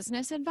giving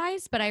business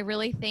advice, but I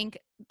really think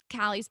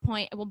Callie's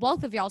point, well,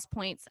 both of y'all's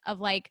points of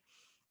like,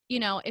 you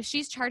know, if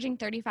she's charging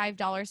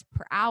 $35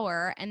 per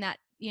hour and that,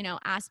 you know,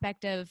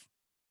 aspect of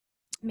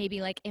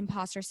maybe like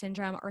imposter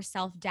syndrome or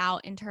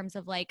self-doubt in terms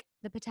of like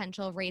the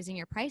potential of raising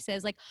your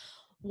prices, like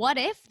what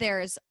if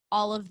there's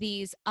all of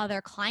these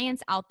other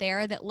clients out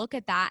there that look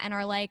at that and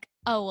are like,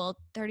 oh, well,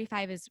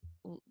 35 is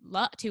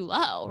too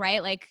low,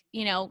 right? Like,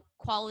 you know,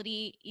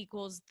 quality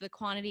equals the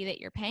quantity that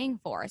you're paying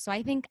for. So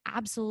I think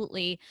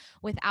absolutely,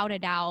 without a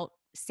doubt,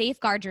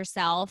 safeguard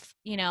yourself,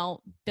 you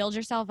know, build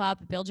yourself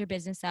up, build your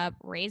business up,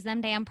 raise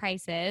them damn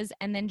prices,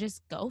 and then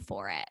just go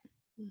for it.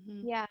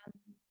 Yeah.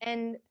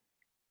 And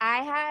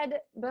I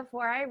had,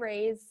 before I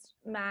raised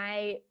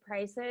my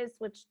prices,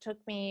 which took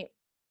me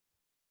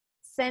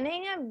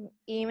sending an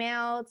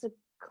email to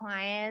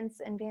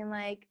clients and being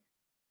like,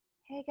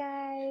 hey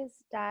guys, ...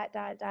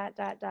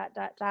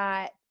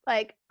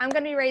 Like, I'm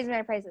going to be raising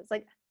my prices.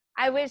 Like,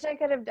 I wish I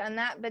could have done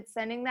that, but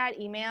sending that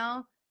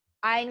email,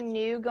 I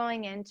knew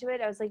going into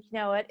it, I was like, you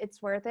know what?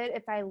 It's worth it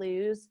if I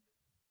lose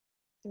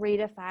 3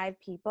 to 5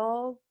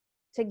 people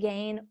to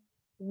gain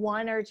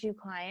 1 or 2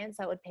 clients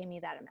that would pay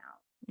me that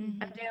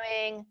amount. I'm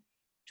doing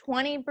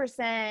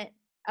 20%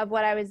 of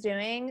what I was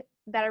doing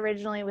that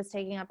originally was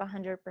taking up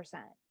 100%.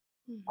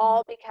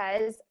 All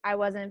because I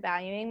wasn't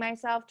valuing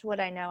myself to what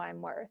I know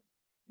I'm worth.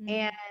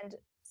 And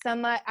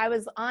I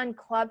was on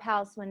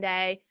Clubhouse one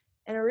day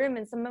in a room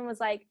and someone was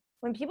like,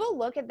 when people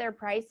look at their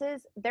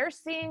prices, they're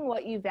seeing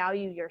what you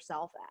value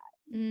yourself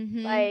at.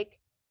 Like,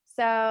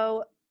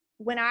 so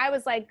when I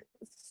was like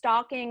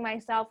stalking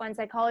myself on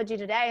Psychology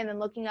Today and then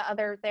looking at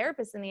other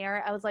therapists in the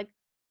area, I was like,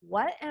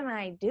 what am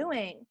I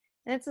doing?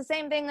 And it's the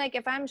same thing. Like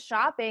if I'm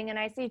shopping and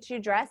I see 2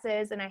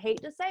 dresses, and I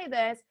hate to say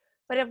this,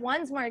 but if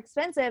one's more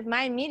expensive,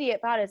 my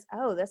immediate thought is,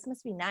 oh, this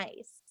must be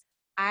nice.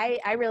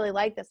 I really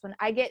like this one.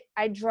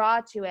 I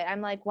draw to it.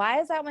 I'm like, why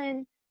is that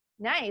one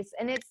nice?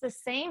 And it's the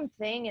same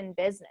thing in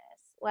business.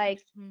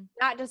 Like,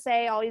 not to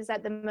say always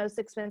that the most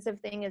expensive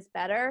thing is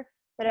better,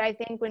 but I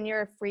think when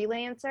you're a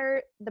freelancer,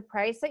 the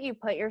price that you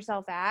put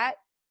yourself at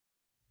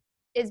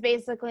is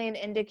basically an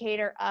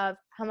indicator of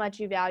how much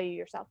you value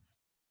yourself.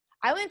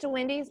 I went to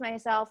Wendy's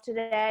myself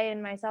today,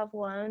 and myself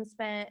alone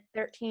spent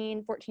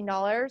 $13,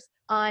 $14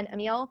 on a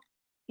meal.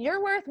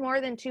 You're worth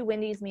more than 2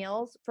 Wendy's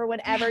meals for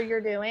whatever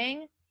you're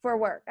doing for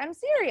work. I'm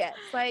serious.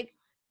 Like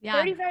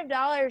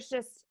 $35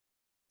 just,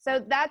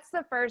 so that's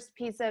the first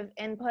piece of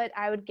input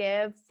I would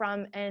give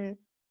from an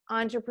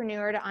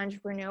entrepreneur to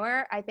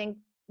entrepreneur. I think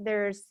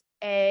there's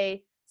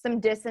some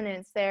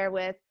dissonance there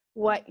with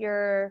what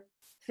you're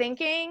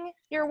thinking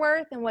you're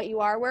worth and what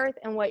you are worth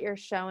and what you're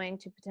showing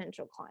to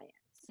potential clients.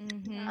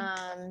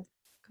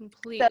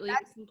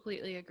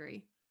 Completely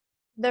agree.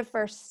 The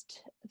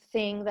first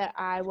thing that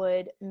I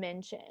would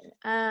mention.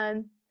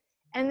 And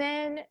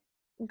then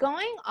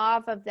going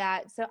off of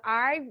that, so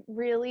I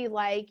really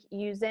like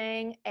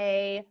using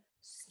a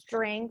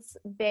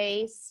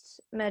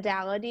strengths-based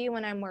modality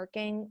when I'm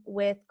working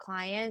with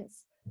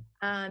clients,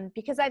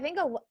 because I think,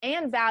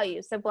 and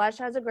values. So Blush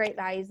has a great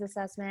values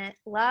assessment.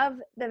 Love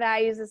the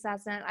values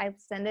assessment. I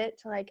send it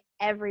to like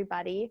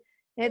everybody.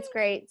 It's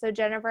great. So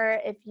Jennifer,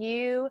 if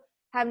you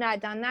have not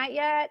done that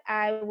yet,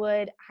 I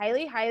would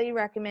highly, highly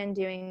recommend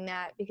doing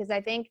that, because I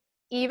think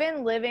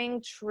even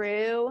living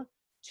true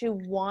to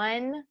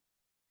one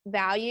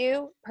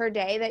value per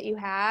day that you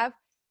have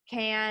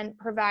can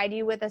provide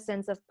you with a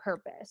sense of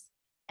purpose.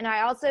 And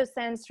I also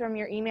sense from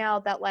your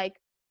email that, like,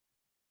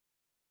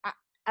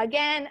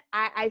 again,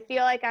 I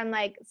feel like I'm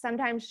like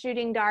sometimes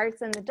shooting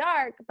darts in the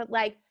dark, but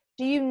like,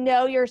 do you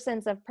know your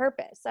sense of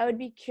purpose? I would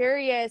be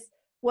curious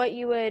what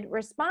you would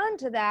respond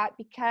to that,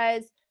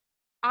 because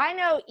I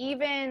know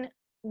even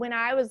when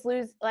I was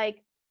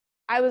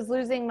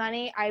losing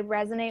money, I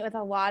resonate with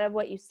a lot of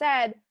what you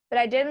said, but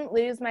I didn't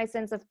lose my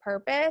sense of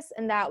purpose.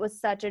 And that was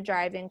such a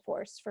driving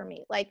force for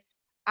me. Like,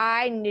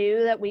 I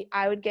knew that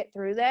I would get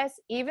through this,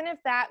 even if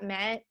that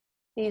meant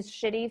these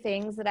shitty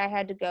things that I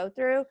had to go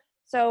through.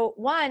 So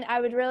one, I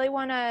would really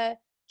want to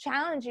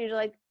challenge you to,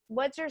 like,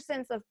 what's your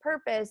sense of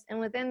purpose? And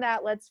within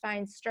that, let's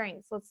find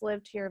strengths. Let's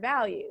live to your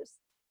values.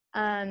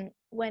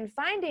 When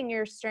finding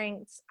your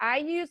strengths, I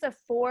use a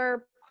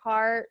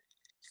 4-part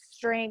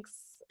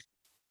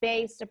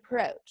strengths-based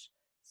approach.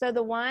 So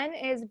the one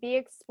is be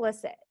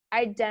explicit.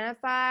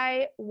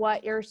 Identify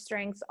what your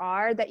strengths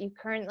are that you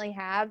currently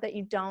have that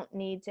you don't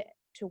need to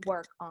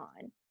work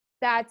on.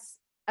 That's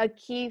a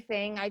key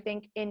thing, I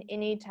think, in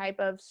any type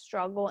of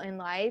struggle in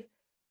life.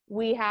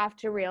 We have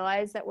to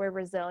realize that we're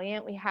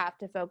resilient. We have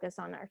to focus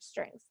on our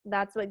strengths.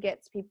 That's what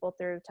gets people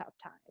through tough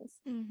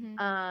times.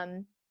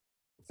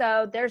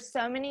 So there's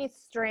so many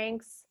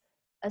strengths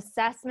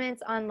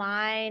assessments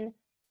online.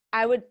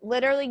 I would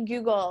literally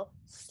Google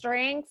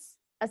strengths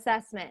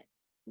assessment.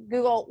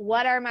 Google,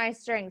 what are my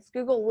strengths?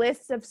 Google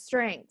lists of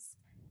strengths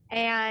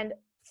and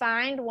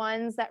find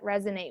ones that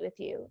resonate with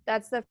you.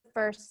 That's the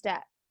first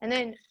step. And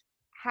then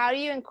how do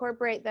you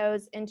incorporate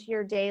those into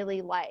your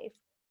daily life?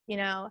 You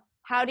know,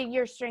 how do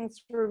your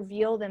strengths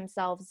reveal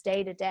themselves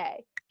day to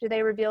day? Do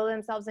they reveal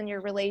themselves in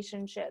your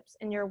relationships,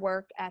 in your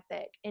work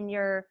ethic, in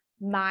your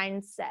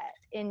mindset,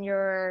 in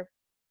your,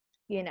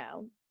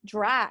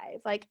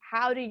 drive? Like,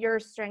 how do your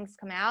strengths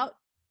come out?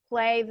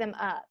 Play them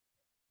up.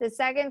 The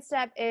second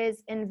step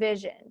is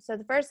envision. So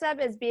the first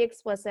step is be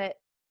explicit.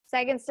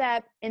 Second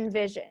step,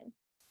 envision.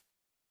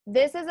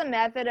 This is a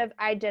method of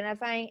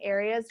identifying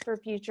areas for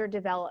future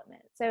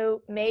development.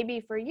 So maybe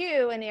for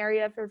you, an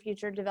area for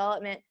future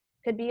development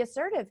could be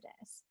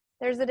assertiveness.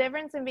 There's a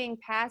difference in being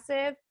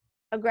passive,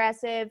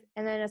 aggressive,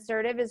 and then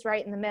assertive is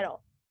right in the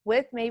middle.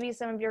 With maybe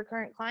some of your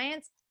current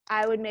clients,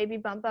 I would maybe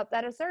bump up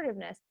that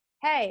assertiveness.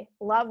 Hey,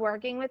 love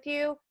working with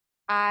you.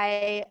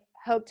 I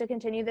hope to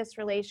continue this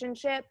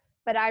relationship,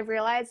 but I've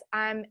realized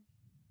I'm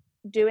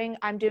doing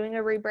a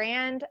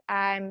rebrand.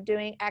 I'm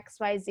doing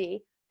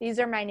XYZ. These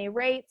are my new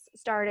rates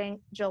starting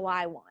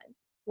July 1,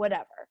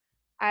 whatever.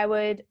 I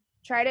would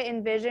try to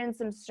envision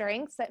some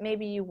strengths that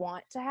maybe you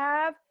want to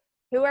have.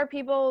 Who are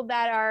people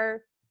that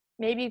are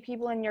maybe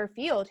people in your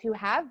field who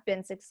have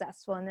been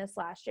successful in this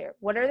last year?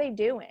 What are they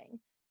doing?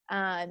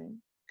 I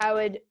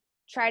would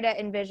try to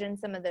envision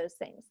some of those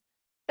things.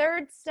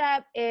 Third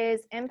step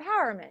is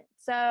empowerment.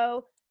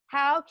 So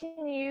how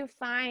can you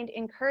find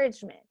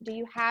encouragement? Do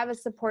you have a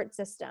support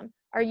system?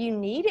 Are you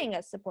needing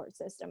a support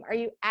system? Are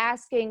you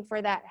asking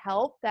for that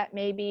help that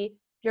maybe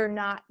you're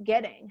not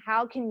getting?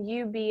 How can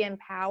you be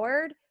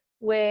empowered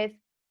with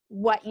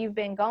what you've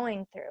been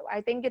going through?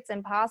 I think it's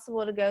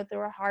impossible to go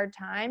through a hard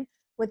time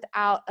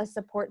without a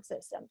support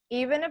system.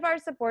 Even if our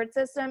support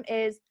system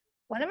is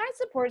One of my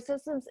support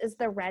systems is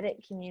the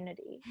Reddit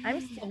community.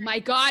 Oh my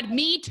God,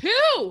 me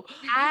too.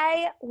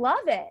 I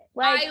love it.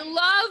 Like, I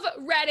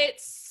love Reddit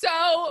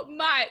so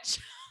much.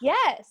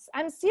 yes,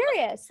 I'm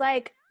serious.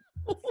 Like,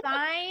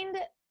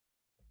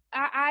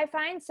 I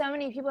find so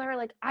many people who are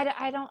like,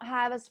 I don't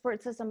have a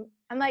support system.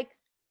 I'm like,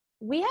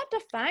 we have to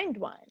find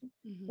one.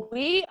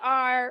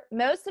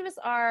 Most of us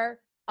are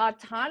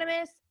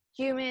autonomous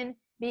human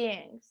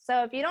beings.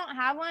 So if you don't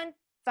have one,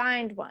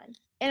 find one.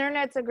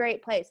 Internet's a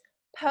great place.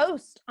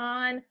 Post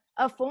on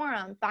a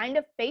forum, find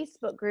a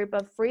Facebook group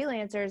of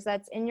freelancers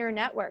that's in your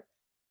network.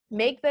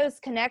 Make those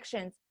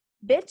connections.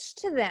 Bitch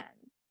to them.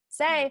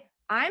 Say,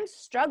 I'm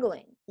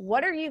struggling.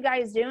 What are you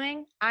guys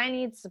doing? I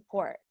need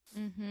support.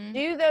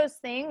 Do those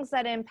things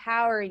that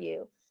empower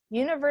you.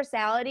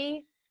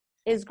 Universality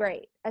is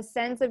great. A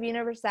sense of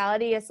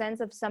universality, a sense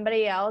of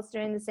somebody else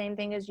doing the same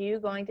thing as you,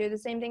 going through the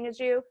same thing as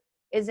you,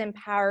 is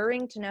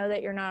empowering to know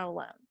that you're not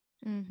alone.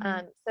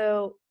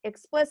 So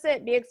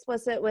be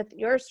explicit with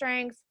your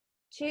strengths.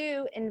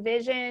 2,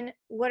 envision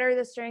what are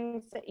the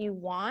strengths that you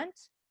want.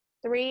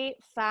 3,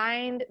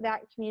 find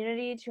that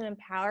community to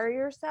empower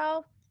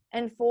yourself.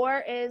 And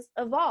 4 is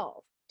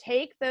evolve.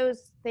 Take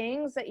those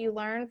things that you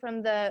learn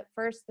from the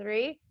first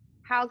 3.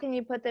 How can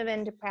you put them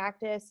into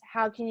practice?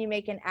 How can you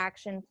make an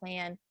action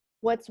plan?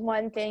 What's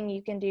one thing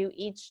you can do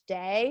each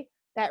day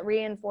that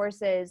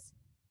reinforces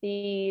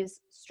these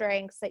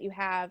strengths that you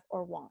have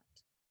or want?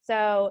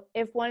 So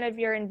if one of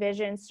your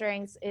envisioned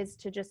strengths is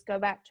to just go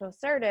back to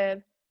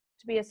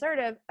be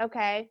assertive,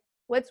 okay,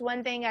 what's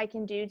one thing I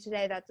can do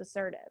today that's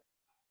assertive?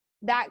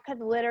 That could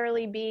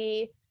literally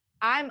be,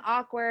 I'm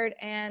awkward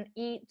and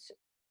eat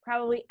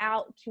probably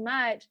out too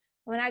much.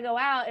 When I go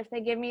out, if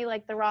they give me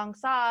like the wrong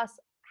sauce,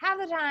 half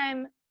the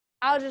time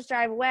I'll just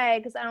drive away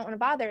because I don't want to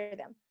bother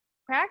them.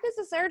 Practice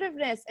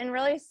assertiveness in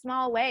really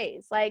small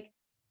ways. Like,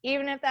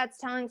 even if that's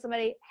telling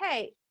somebody,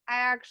 hey, I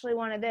actually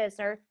wanted this,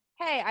 or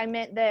hey, I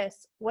meant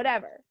this,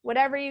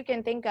 whatever you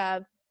can think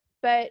of,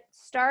 but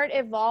start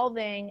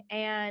evolving.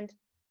 And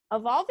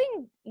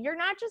evolving, you're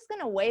not just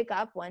going to wake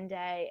up one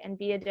day and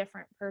be a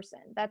different person.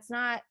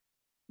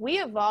 We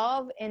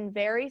evolve in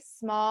very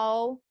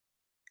small,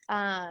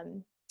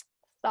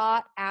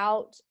 thought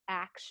out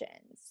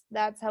actions.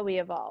 That's how we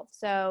evolve.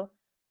 So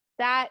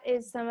that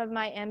is some of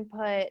my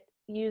input,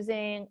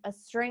 using a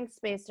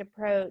strengths-based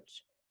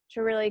approach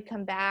to really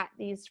combat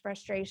these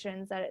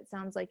frustrations that it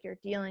sounds like you're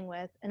dealing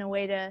with, in a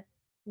way to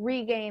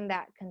regain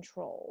that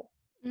control.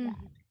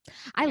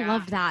 I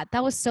love that.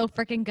 That was so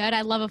freaking good.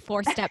 I love a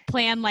 4-step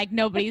plan like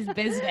nobody's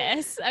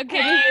business.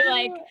 Okay.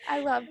 Like, I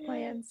love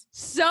plans.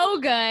 So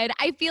good.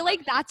 I feel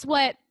like that's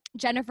what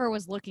Jennifer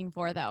was looking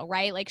for, though,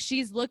 right? Like,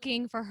 she's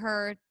looking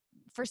for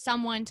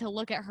someone to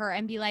look at her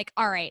and be like,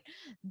 all right,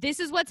 this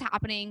is what's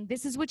happening.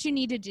 This is what you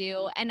need to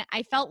do. And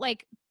I felt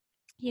like,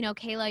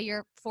 Kayla,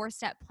 your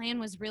 4-step plan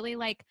was really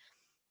like,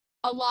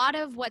 a lot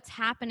of what's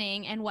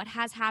happening and what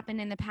has happened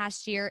in the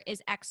past year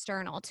is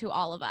external to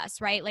all of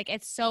us, right? Like,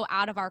 it's so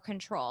out of our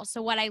control.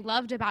 So what I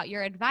loved about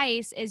your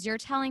advice is you're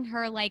telling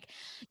her, like,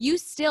 you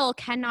still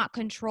cannot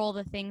control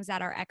the things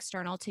that are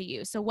external to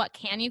you. So what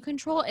can you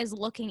control is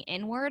looking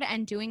inward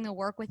and doing the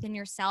work within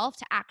yourself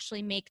to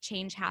actually make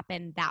change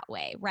happen that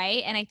way,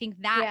 right? And I think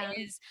that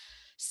is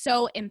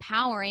so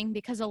empowering,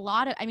 because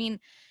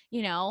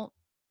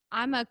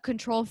I'm a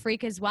control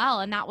freak as well.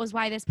 And that was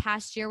why this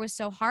past year was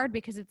so hard,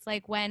 because it's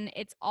like when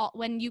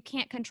you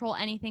can't control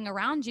anything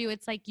around you,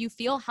 it's like you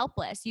feel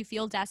helpless, you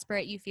feel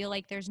desperate, you feel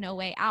like there's no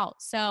way out.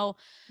 So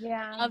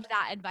I loved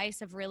that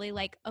advice of really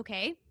like,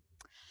 okay,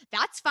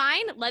 that's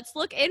fine. Let's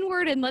look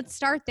inward and let's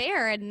start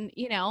there. And,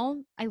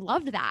 I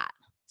loved that.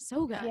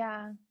 So good.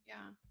 Yeah.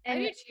 And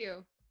I do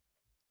too.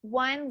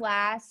 One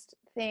last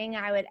thing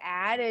I would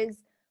add is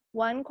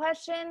one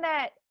question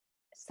that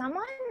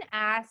someone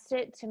asked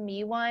it to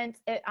me once.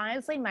 It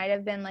honestly might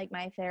have been like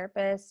my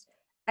therapist.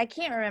 I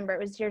can't remember.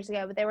 It was years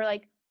ago, but they were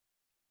like,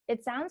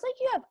 it sounds like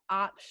you have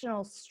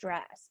optional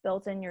stress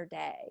built in your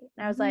day.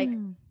 And I was like,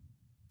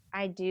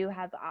 I do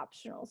have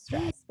optional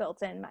stress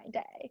built in my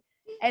day.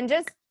 And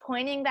just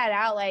pointing that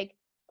out, like,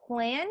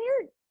 plan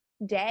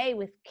your day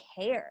with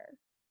care.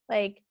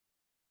 Like,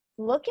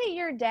 look at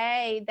your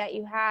day that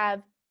you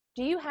have.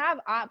 Do you have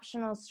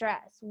optional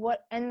stress?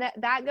 And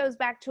that goes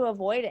back to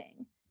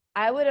avoiding.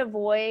 I would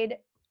avoid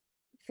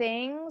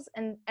things,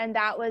 and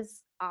that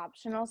was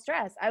optional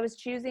stress. I was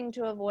choosing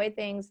to avoid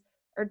things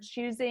or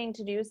choosing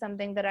to do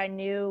something that I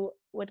knew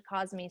would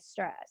cause me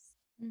stress.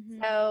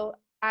 So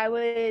I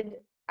would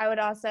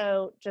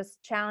also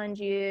just challenge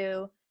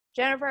you,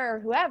 Jennifer, or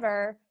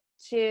whoever,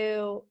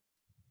 to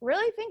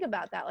really think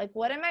about that. Like,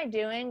 what am I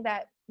doing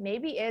that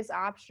maybe is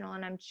optional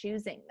and I'm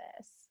choosing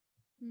this?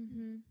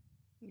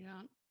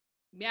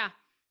 Yeah,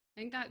 I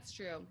think that's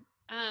true.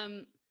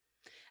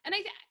 And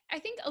I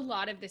think a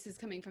lot of this is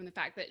coming from the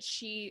fact that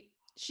she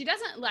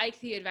doesn't like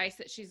the advice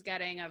that she's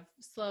getting of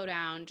slow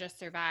down, just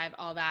survive,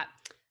 all that.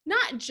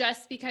 Not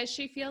just because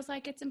she feels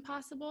like it's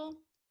impossible,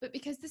 but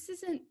because this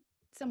isn't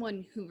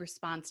someone who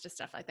responds to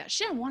stuff like that.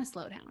 She doesn't want to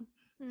slow down.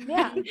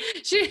 Yeah.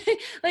 she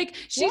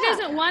Yeah.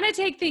 doesn't want to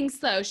take things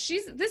slow.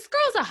 This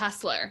girl's a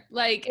hustler.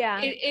 Like Yeah.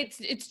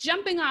 it's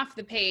jumping off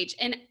the page,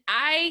 and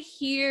I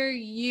hear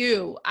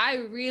you. I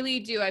really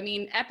do. I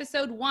mean,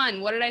 episode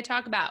 1, what did I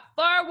talk about?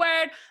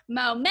 Forward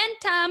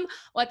momentum.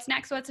 What's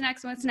next? What's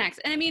next? What's next?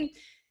 And I mean,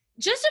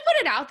 just to put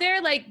it out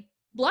there, like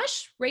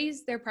Blush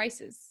raised their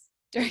prices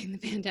during the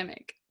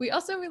pandemic. We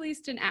also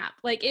released an app.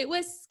 Like it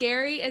was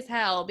scary as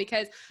hell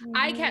because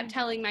I kept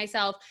telling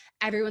myself,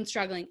 everyone's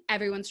struggling,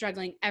 everyone's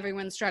struggling,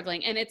 everyone's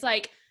struggling. And it's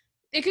like,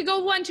 it could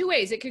go 1-2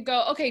 ways. It could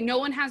go, okay, no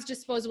one has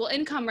disposable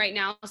income right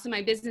now, so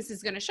my business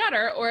is going to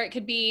shutter. Or it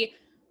could be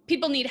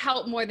people need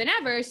help more than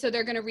ever, so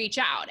they're going to reach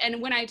out.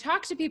 And when I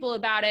talk to people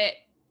about it,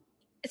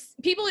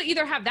 people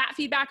either have that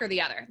feedback or the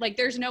other. Like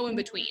there's no in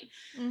between.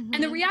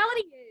 And the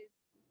reality is,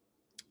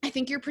 I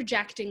think you're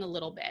projecting a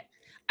little bit.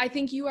 I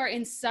think you are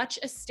in such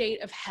a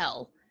state of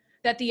hell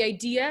that the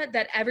idea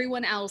that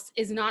everyone else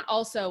is not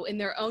also in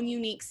their own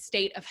unique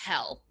state of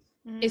hell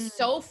is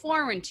so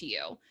foreign to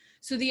you.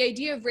 So the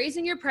idea of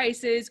raising your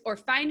prices or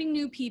finding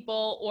new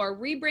people or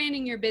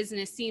rebranding your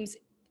business seems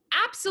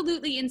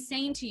absolutely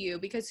insane to you,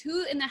 because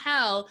who in the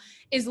hell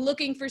is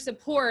looking for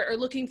support or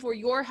looking for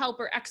your help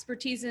or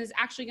expertise and is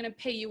actually going to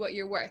pay you what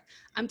you're worth?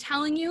 I'm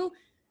telling you,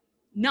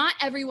 not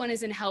everyone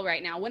is in hell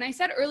right now. When I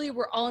said earlier,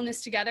 we're all in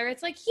this together,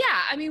 it's like,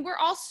 yeah, I mean, we're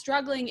all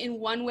struggling in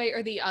one way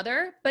or the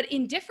other, but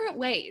in different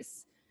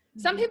ways.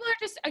 Some people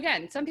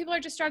are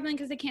just struggling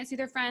because they can't see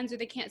their friends, or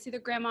they can't see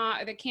their grandma,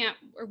 or they can't,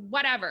 or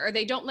whatever, or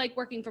they don't like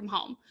working from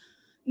home.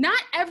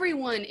 Not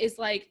everyone is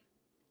like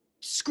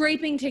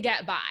scraping to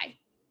get by.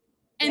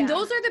 And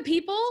those are the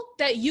people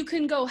that you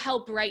can go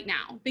help right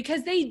now,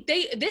 because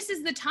this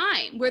is the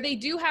time where they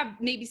do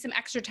have maybe some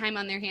extra time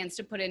on their hands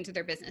to put into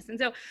their business. And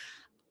so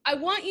I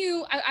want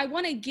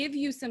to give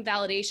you some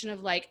validation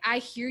of like, I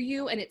hear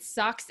you and it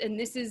sucks. And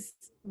this is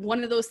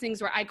one of those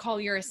things where I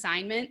call your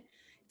assignment.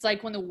 It's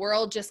like when the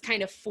world just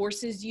kind of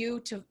forces you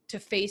to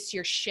face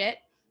your shit,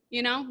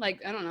 you know,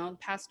 like, I don't know, the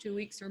past 2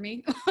 weeks for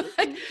me,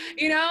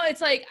 you know, it's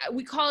like,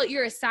 we call it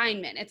your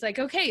assignment. It's like,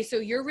 okay, so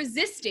you're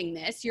resisting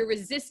this. You're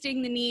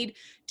resisting the need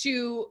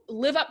to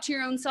live up to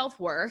your own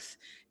self-worth,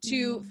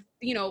 to,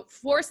 you know,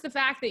 force the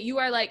fact that you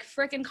are like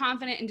freaking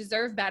confident and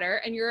deserve better.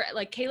 And you're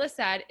like Kayla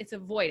said, it's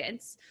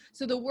avoidance.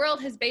 So the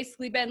world has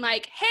basically been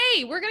like,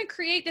 hey, we're going to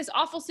create this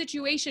awful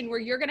situation where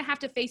you're going to have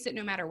to face it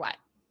no matter what.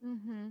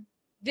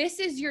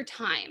 This is your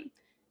time.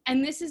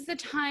 And this is the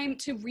time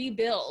to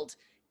rebuild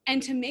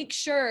and to make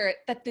sure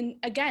that the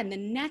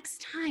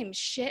next time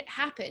shit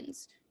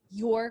happens,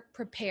 you're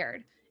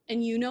prepared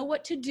and you know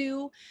what to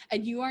do.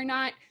 And you are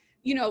not,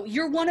 you know,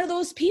 you're one of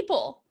those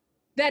people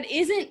that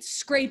isn't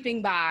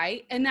scraping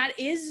by and that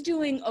is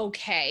doing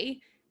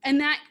okay. And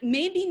that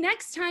maybe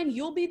next time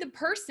you'll be the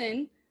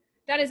person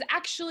that is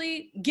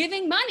actually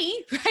giving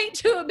money, right,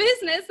 to a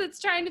business that's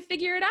trying to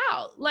figure it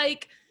out.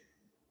 Like,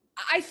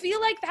 I feel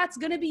like that's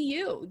going to be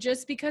you,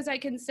 just because I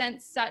can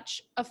sense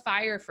such a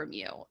fire from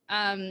you.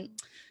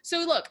 So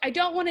look, I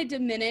don't want to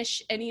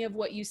diminish any of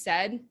what you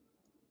said.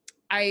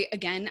 I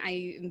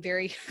am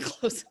very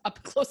close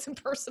and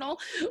personal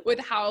with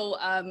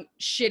how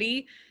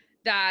shitty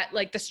that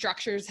like the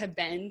structures have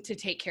been to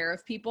take care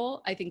of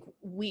people. I think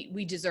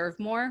we deserve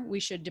more. We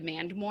should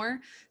demand more.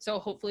 So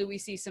hopefully we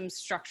see some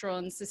structural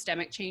and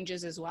systemic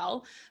changes as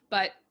well.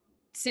 But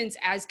since,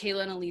 as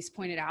Kayla and Elise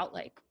pointed out,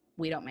 like,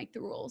 we don't make the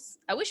rules.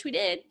 I wish we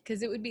did,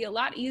 because it would be a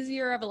lot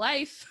easier of a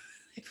life.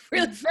 It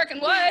really freaking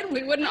would.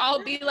 We wouldn't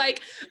all be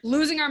like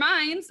losing our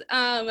minds.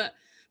 But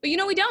you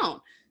know, we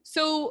don't.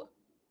 So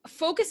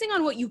focusing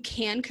on what you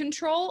can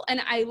control.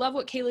 And I love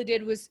what Kayla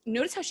did was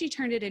notice how she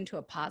turned it into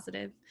a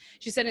positive.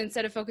 She said,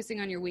 instead of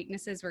focusing on your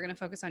weaknesses, we're going to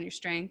focus on your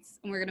strengths,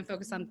 and we're going to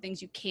focus on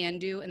things you can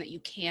do and that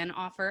you can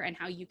offer and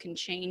how you can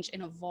change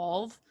and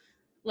evolve.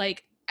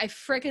 Like, I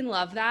freaking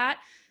love that.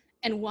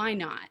 And why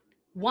not?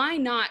 Why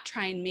not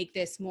try and make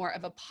this more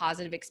of a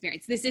positive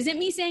experience? This isn't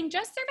me saying,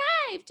 just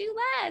survive, do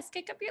less,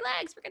 kick up your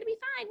legs, we're going to be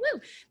fine, woo.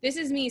 This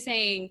is me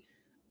saying,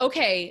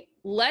 okay,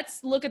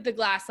 let's look at the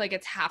glass like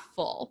it's half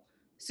full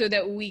so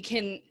that we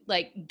can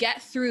like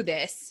get through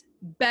this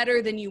better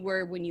than you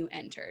were when you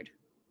entered.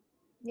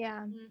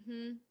 Yeah.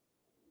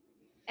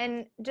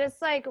 And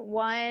just like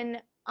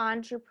one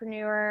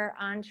entrepreneur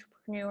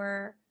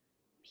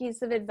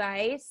piece of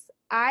advice,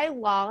 I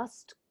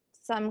lost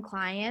some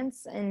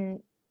clients, and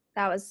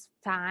that was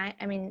fine.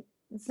 I mean,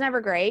 it's never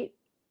great,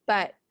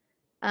 but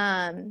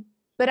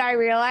I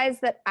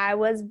realized that I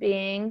was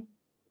being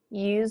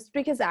used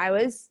because I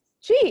was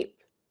cheap.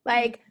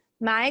 Like,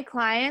 my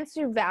clients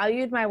who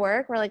valued my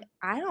work were like,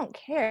 I don't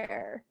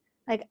care.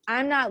 Like,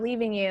 I'm not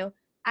leaving you.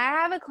 I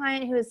have a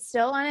client who is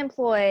still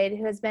unemployed,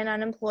 who has been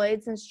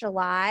unemployed since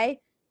July.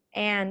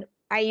 And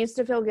I used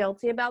to feel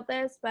guilty about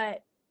this,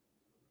 but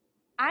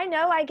I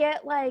know I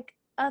get like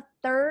a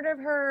third of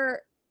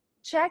her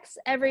checks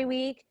every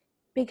week,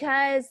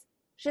 because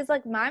she's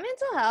like, my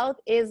mental health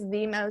is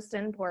the most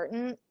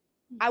important.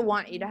 I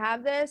want you to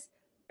have this.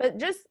 But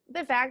just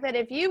the fact that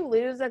if you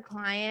lose a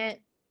client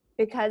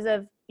because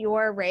of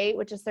your rate,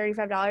 which is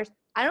 $35,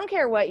 I don't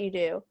care what you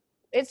do.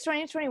 It's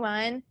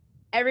 2021.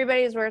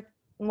 everybody's worth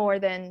more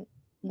than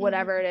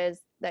whatever it is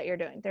that you're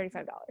doing,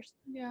 $35.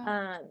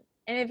 Yeah.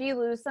 And if you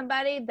lose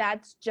somebody,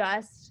 that's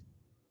just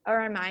a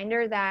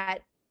reminder that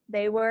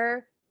they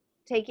were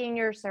taking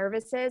your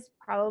services,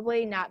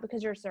 probably not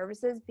because your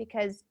services,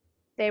 because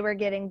they were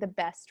getting the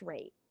best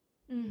rate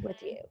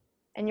with you,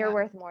 and you're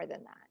worth more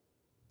than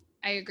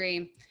that. I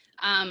agree.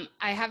 I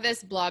have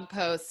this blog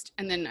post,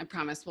 and then I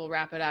promise we'll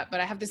wrap it up, but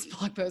I have this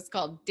blog post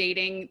called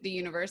Dating the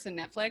Universe and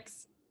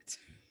Netflix. It's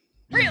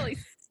really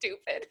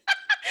stupid.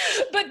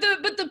 But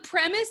the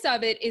premise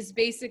of it is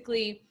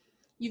basically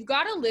you've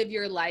got to live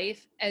your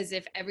life as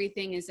if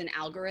everything is an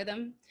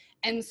algorithm.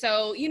 And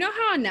so, you know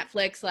how on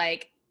Netflix,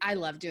 like, I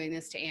love doing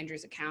this to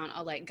Andrew's account.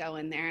 I'll like go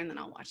in there and then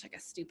I'll watch like a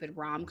stupid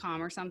rom-com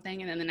or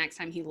something. And then the next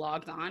time he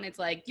logs on, it's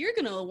like, you're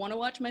going to want to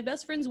watch my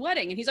best friend's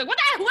wedding. And he's like, what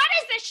is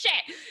this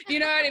shit? You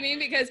know what I mean?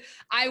 Because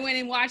I went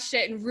and watched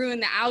it and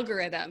ruined the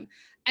algorithm.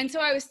 And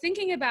so I was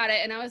thinking about it,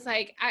 and I was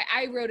like,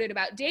 I wrote it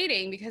about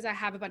dating because I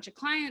have a bunch of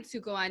clients who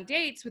go on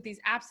dates with these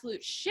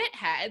absolute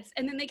shitheads,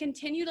 and then they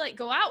continue to like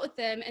go out with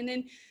them. And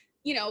then,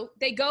 you know,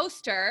 they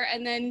ghost her,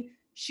 and then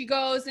she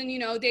goes and, you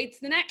know, dates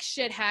the next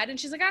shithead. And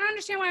she's like, I don't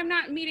understand why I'm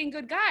not meeting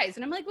good guys.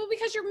 And I'm like, well,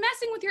 because you're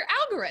messing with your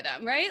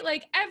algorithm, right?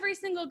 Like every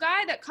single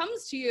guy that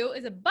comes to you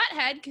is a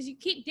butthead because you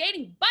keep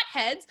dating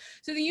buttheads.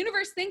 So the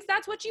universe thinks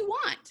that's what you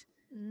want.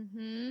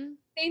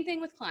 Same thing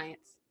with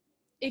clients.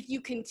 If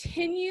you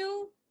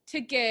continue to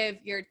give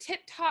your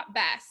tip-top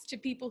best to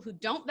people who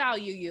don't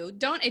value you, it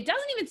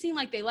doesn't even seem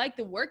like they like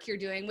the work you're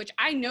doing, which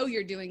I know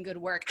you're doing good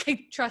work.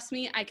 Trust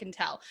me, I can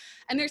tell.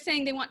 And they're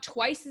saying they want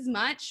twice as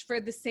much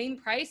for the same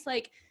price.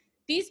 Like,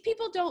 these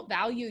people don't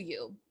value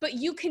you, but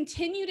you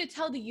continue to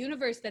tell the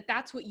universe that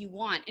that's what you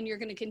want. And you're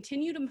going to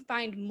continue to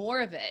find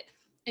more of it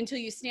until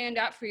you stand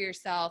up for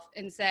yourself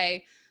and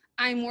say,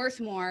 I'm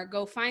worth more.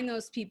 Go find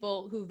those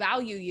people who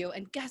value you.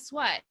 And guess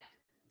what?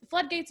 The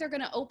floodgates are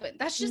going to open.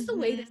 That's just the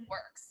way this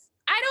works.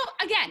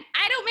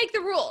 I don't make the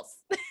rules.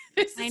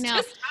 This is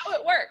just how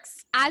it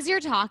works. As you're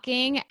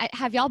talking,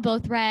 have y'all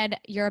both read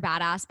You're a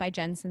Badass by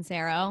Jen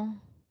Sincero?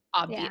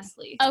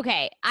 Obviously. Yeah.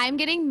 Okay. I'm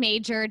getting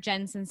major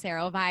Jen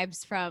Sincero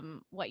vibes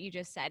from what you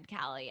just said,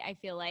 Callie. I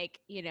feel like,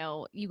 you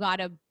know, you got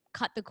to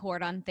cut the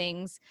cord on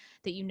things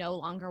that you no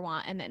longer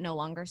want and that no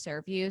longer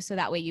serve you. So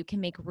that way you can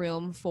make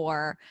room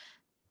for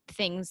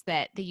things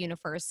that the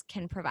universe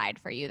can provide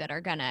for you that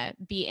are going to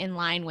be in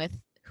line with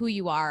who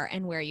you are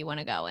and where you want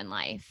to go in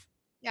life.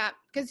 Yeah,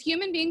 because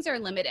human beings are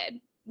limited.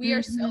 We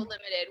are so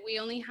limited. We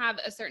only have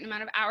a certain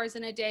amount of hours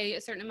in a day,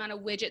 a certain amount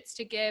of widgets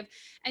to give.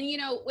 And, you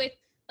know, with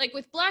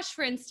Blush,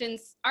 for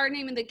instance, our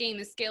name in the game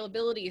is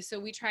scalability. So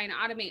we try and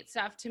automate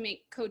stuff to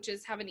make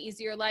coaches have an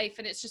easier life.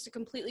 And it's just a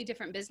completely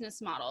different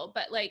business model.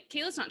 But like,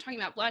 Kayla's not talking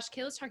about Blush.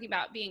 Kayla's talking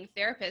about being a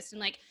therapist. And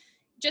like,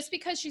 just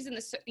because she's in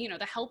the, you know,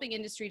 the helping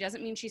industry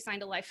doesn't mean she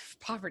signed a life of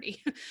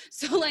poverty.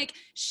 So like,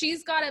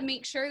 she's got to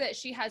make sure that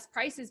she has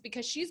prices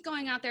because she's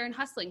going out there and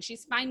hustling.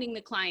 She's finding the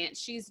clients.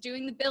 She's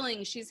doing the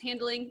billing. She's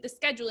handling the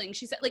scheduling.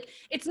 She's like,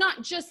 it's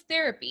not just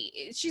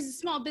therapy. She's a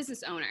small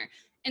business owner.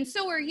 And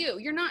so are you.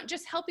 You're not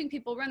just helping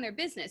people run their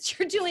business.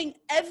 You're doing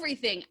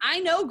everything. I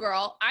know,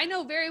 girl. I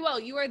know very well.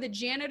 You are the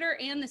janitor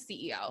and the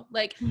CEO.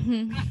 Like,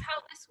 that's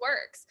how this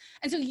works.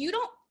 And so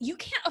you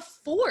can't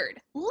afford,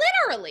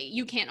 literally,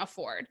 you can't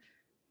afford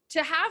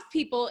to have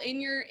people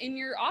in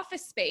your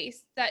office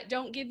space that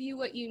don't give you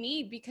what you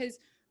need because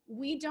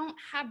we don't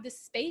have the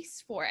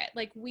space for it.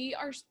 Like,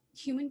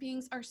 human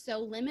beings are so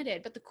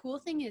limited. But the cool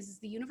thing is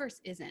the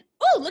universe isn't.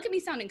 Oh, look at me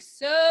sounding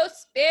so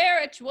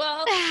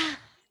spiritual.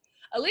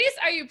 Elise,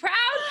 are you proud?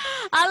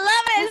 I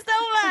love it so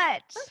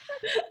much.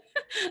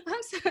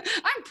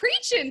 I'm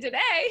preaching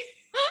today.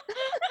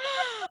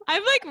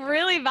 I'm like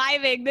really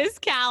vibing this,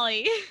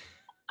 Callie.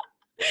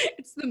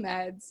 It's the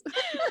meds.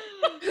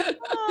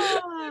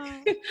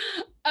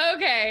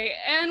 Okay,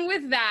 and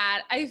with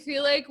that, I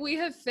feel like we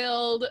have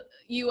filled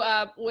you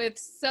up with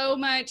so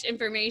much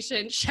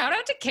information. Shout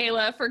out to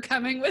Kayla for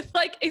coming with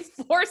like a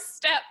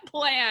 4-step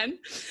plan.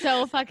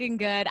 So fucking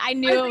good. I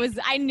knew it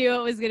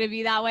was gonna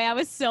be that way. I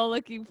was so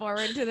looking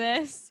forward to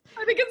this.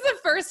 I think it's the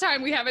first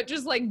time we haven't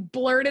just like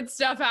blurted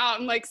stuff out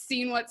and like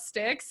seen what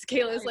sticks.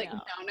 Kayla's like, no.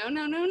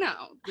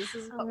 This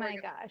is oh my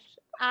gosh.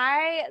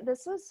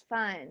 This was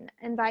fun.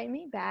 Invite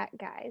me back,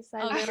 guys.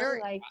 I really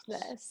liked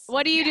this.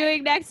 What are you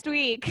doing next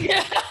week?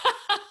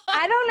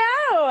 I don't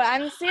know.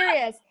 I'm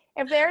serious.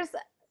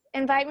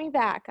 Invite me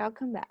back. I'll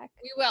come back.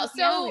 We will.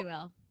 Yeah, we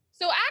will.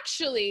 So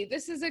actually,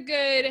 this is a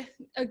good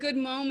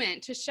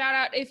moment to shout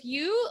out. If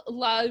you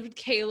loved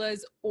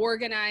Kayla's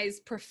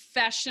organized,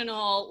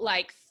 professional,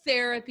 like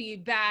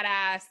therapy,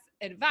 badass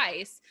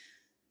advice,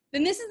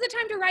 then this is the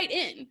time to write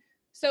in.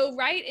 So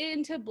write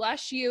into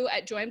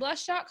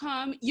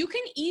blushyou@joinblush.com. You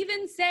can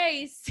even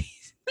say,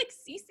 like,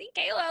 CC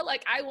Kayla,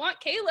 like, I want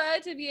Kayla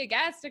to be a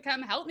guest to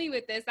come help me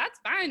with this. That's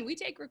fine. We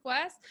take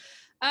requests.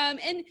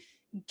 And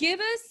give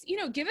us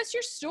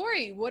your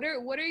story. What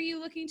are you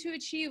looking to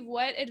achieve?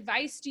 What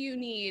advice do you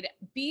need?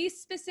 Be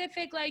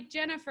specific like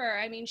Jennifer.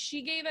 I mean,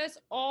 she gave us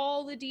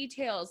all the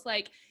details.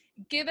 Like,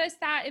 give us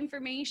that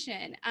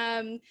information.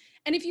 And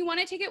if you want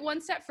to take it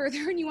one step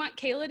further and you want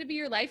Kayla to be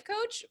your life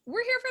coach,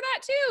 we're here for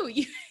that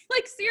too.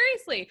 Like,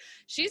 seriously,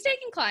 she's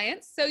taking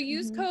clients. So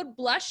use code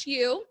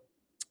BlushU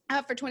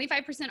for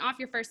 25% off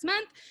your first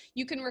month.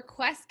 You can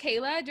request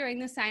Kayla during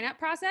the sign up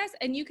process,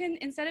 and you can,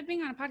 instead of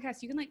being on a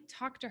podcast, you can like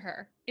talk to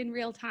her in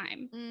real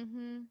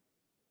time.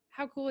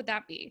 How cool would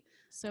that be?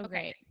 So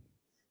great.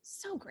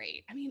 So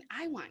great. I mean,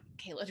 I want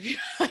Kayla to be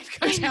my life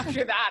coach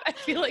after that. I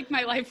feel like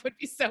my life would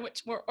be so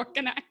much more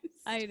organized.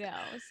 I know,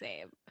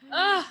 same.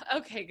 Oh,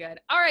 okay, good.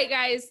 All right,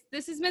 guys.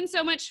 This has been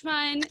so much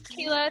fun.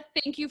 Kayla,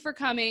 thank you for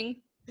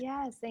coming.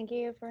 Yes, thank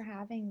you for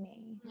having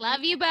me.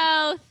 Love you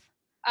both.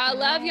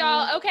 Love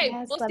y'all. Okay,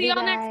 Yes, we'll love see you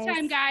y'all next guys.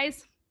 time,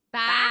 guys.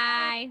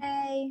 Bye.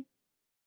 Bye.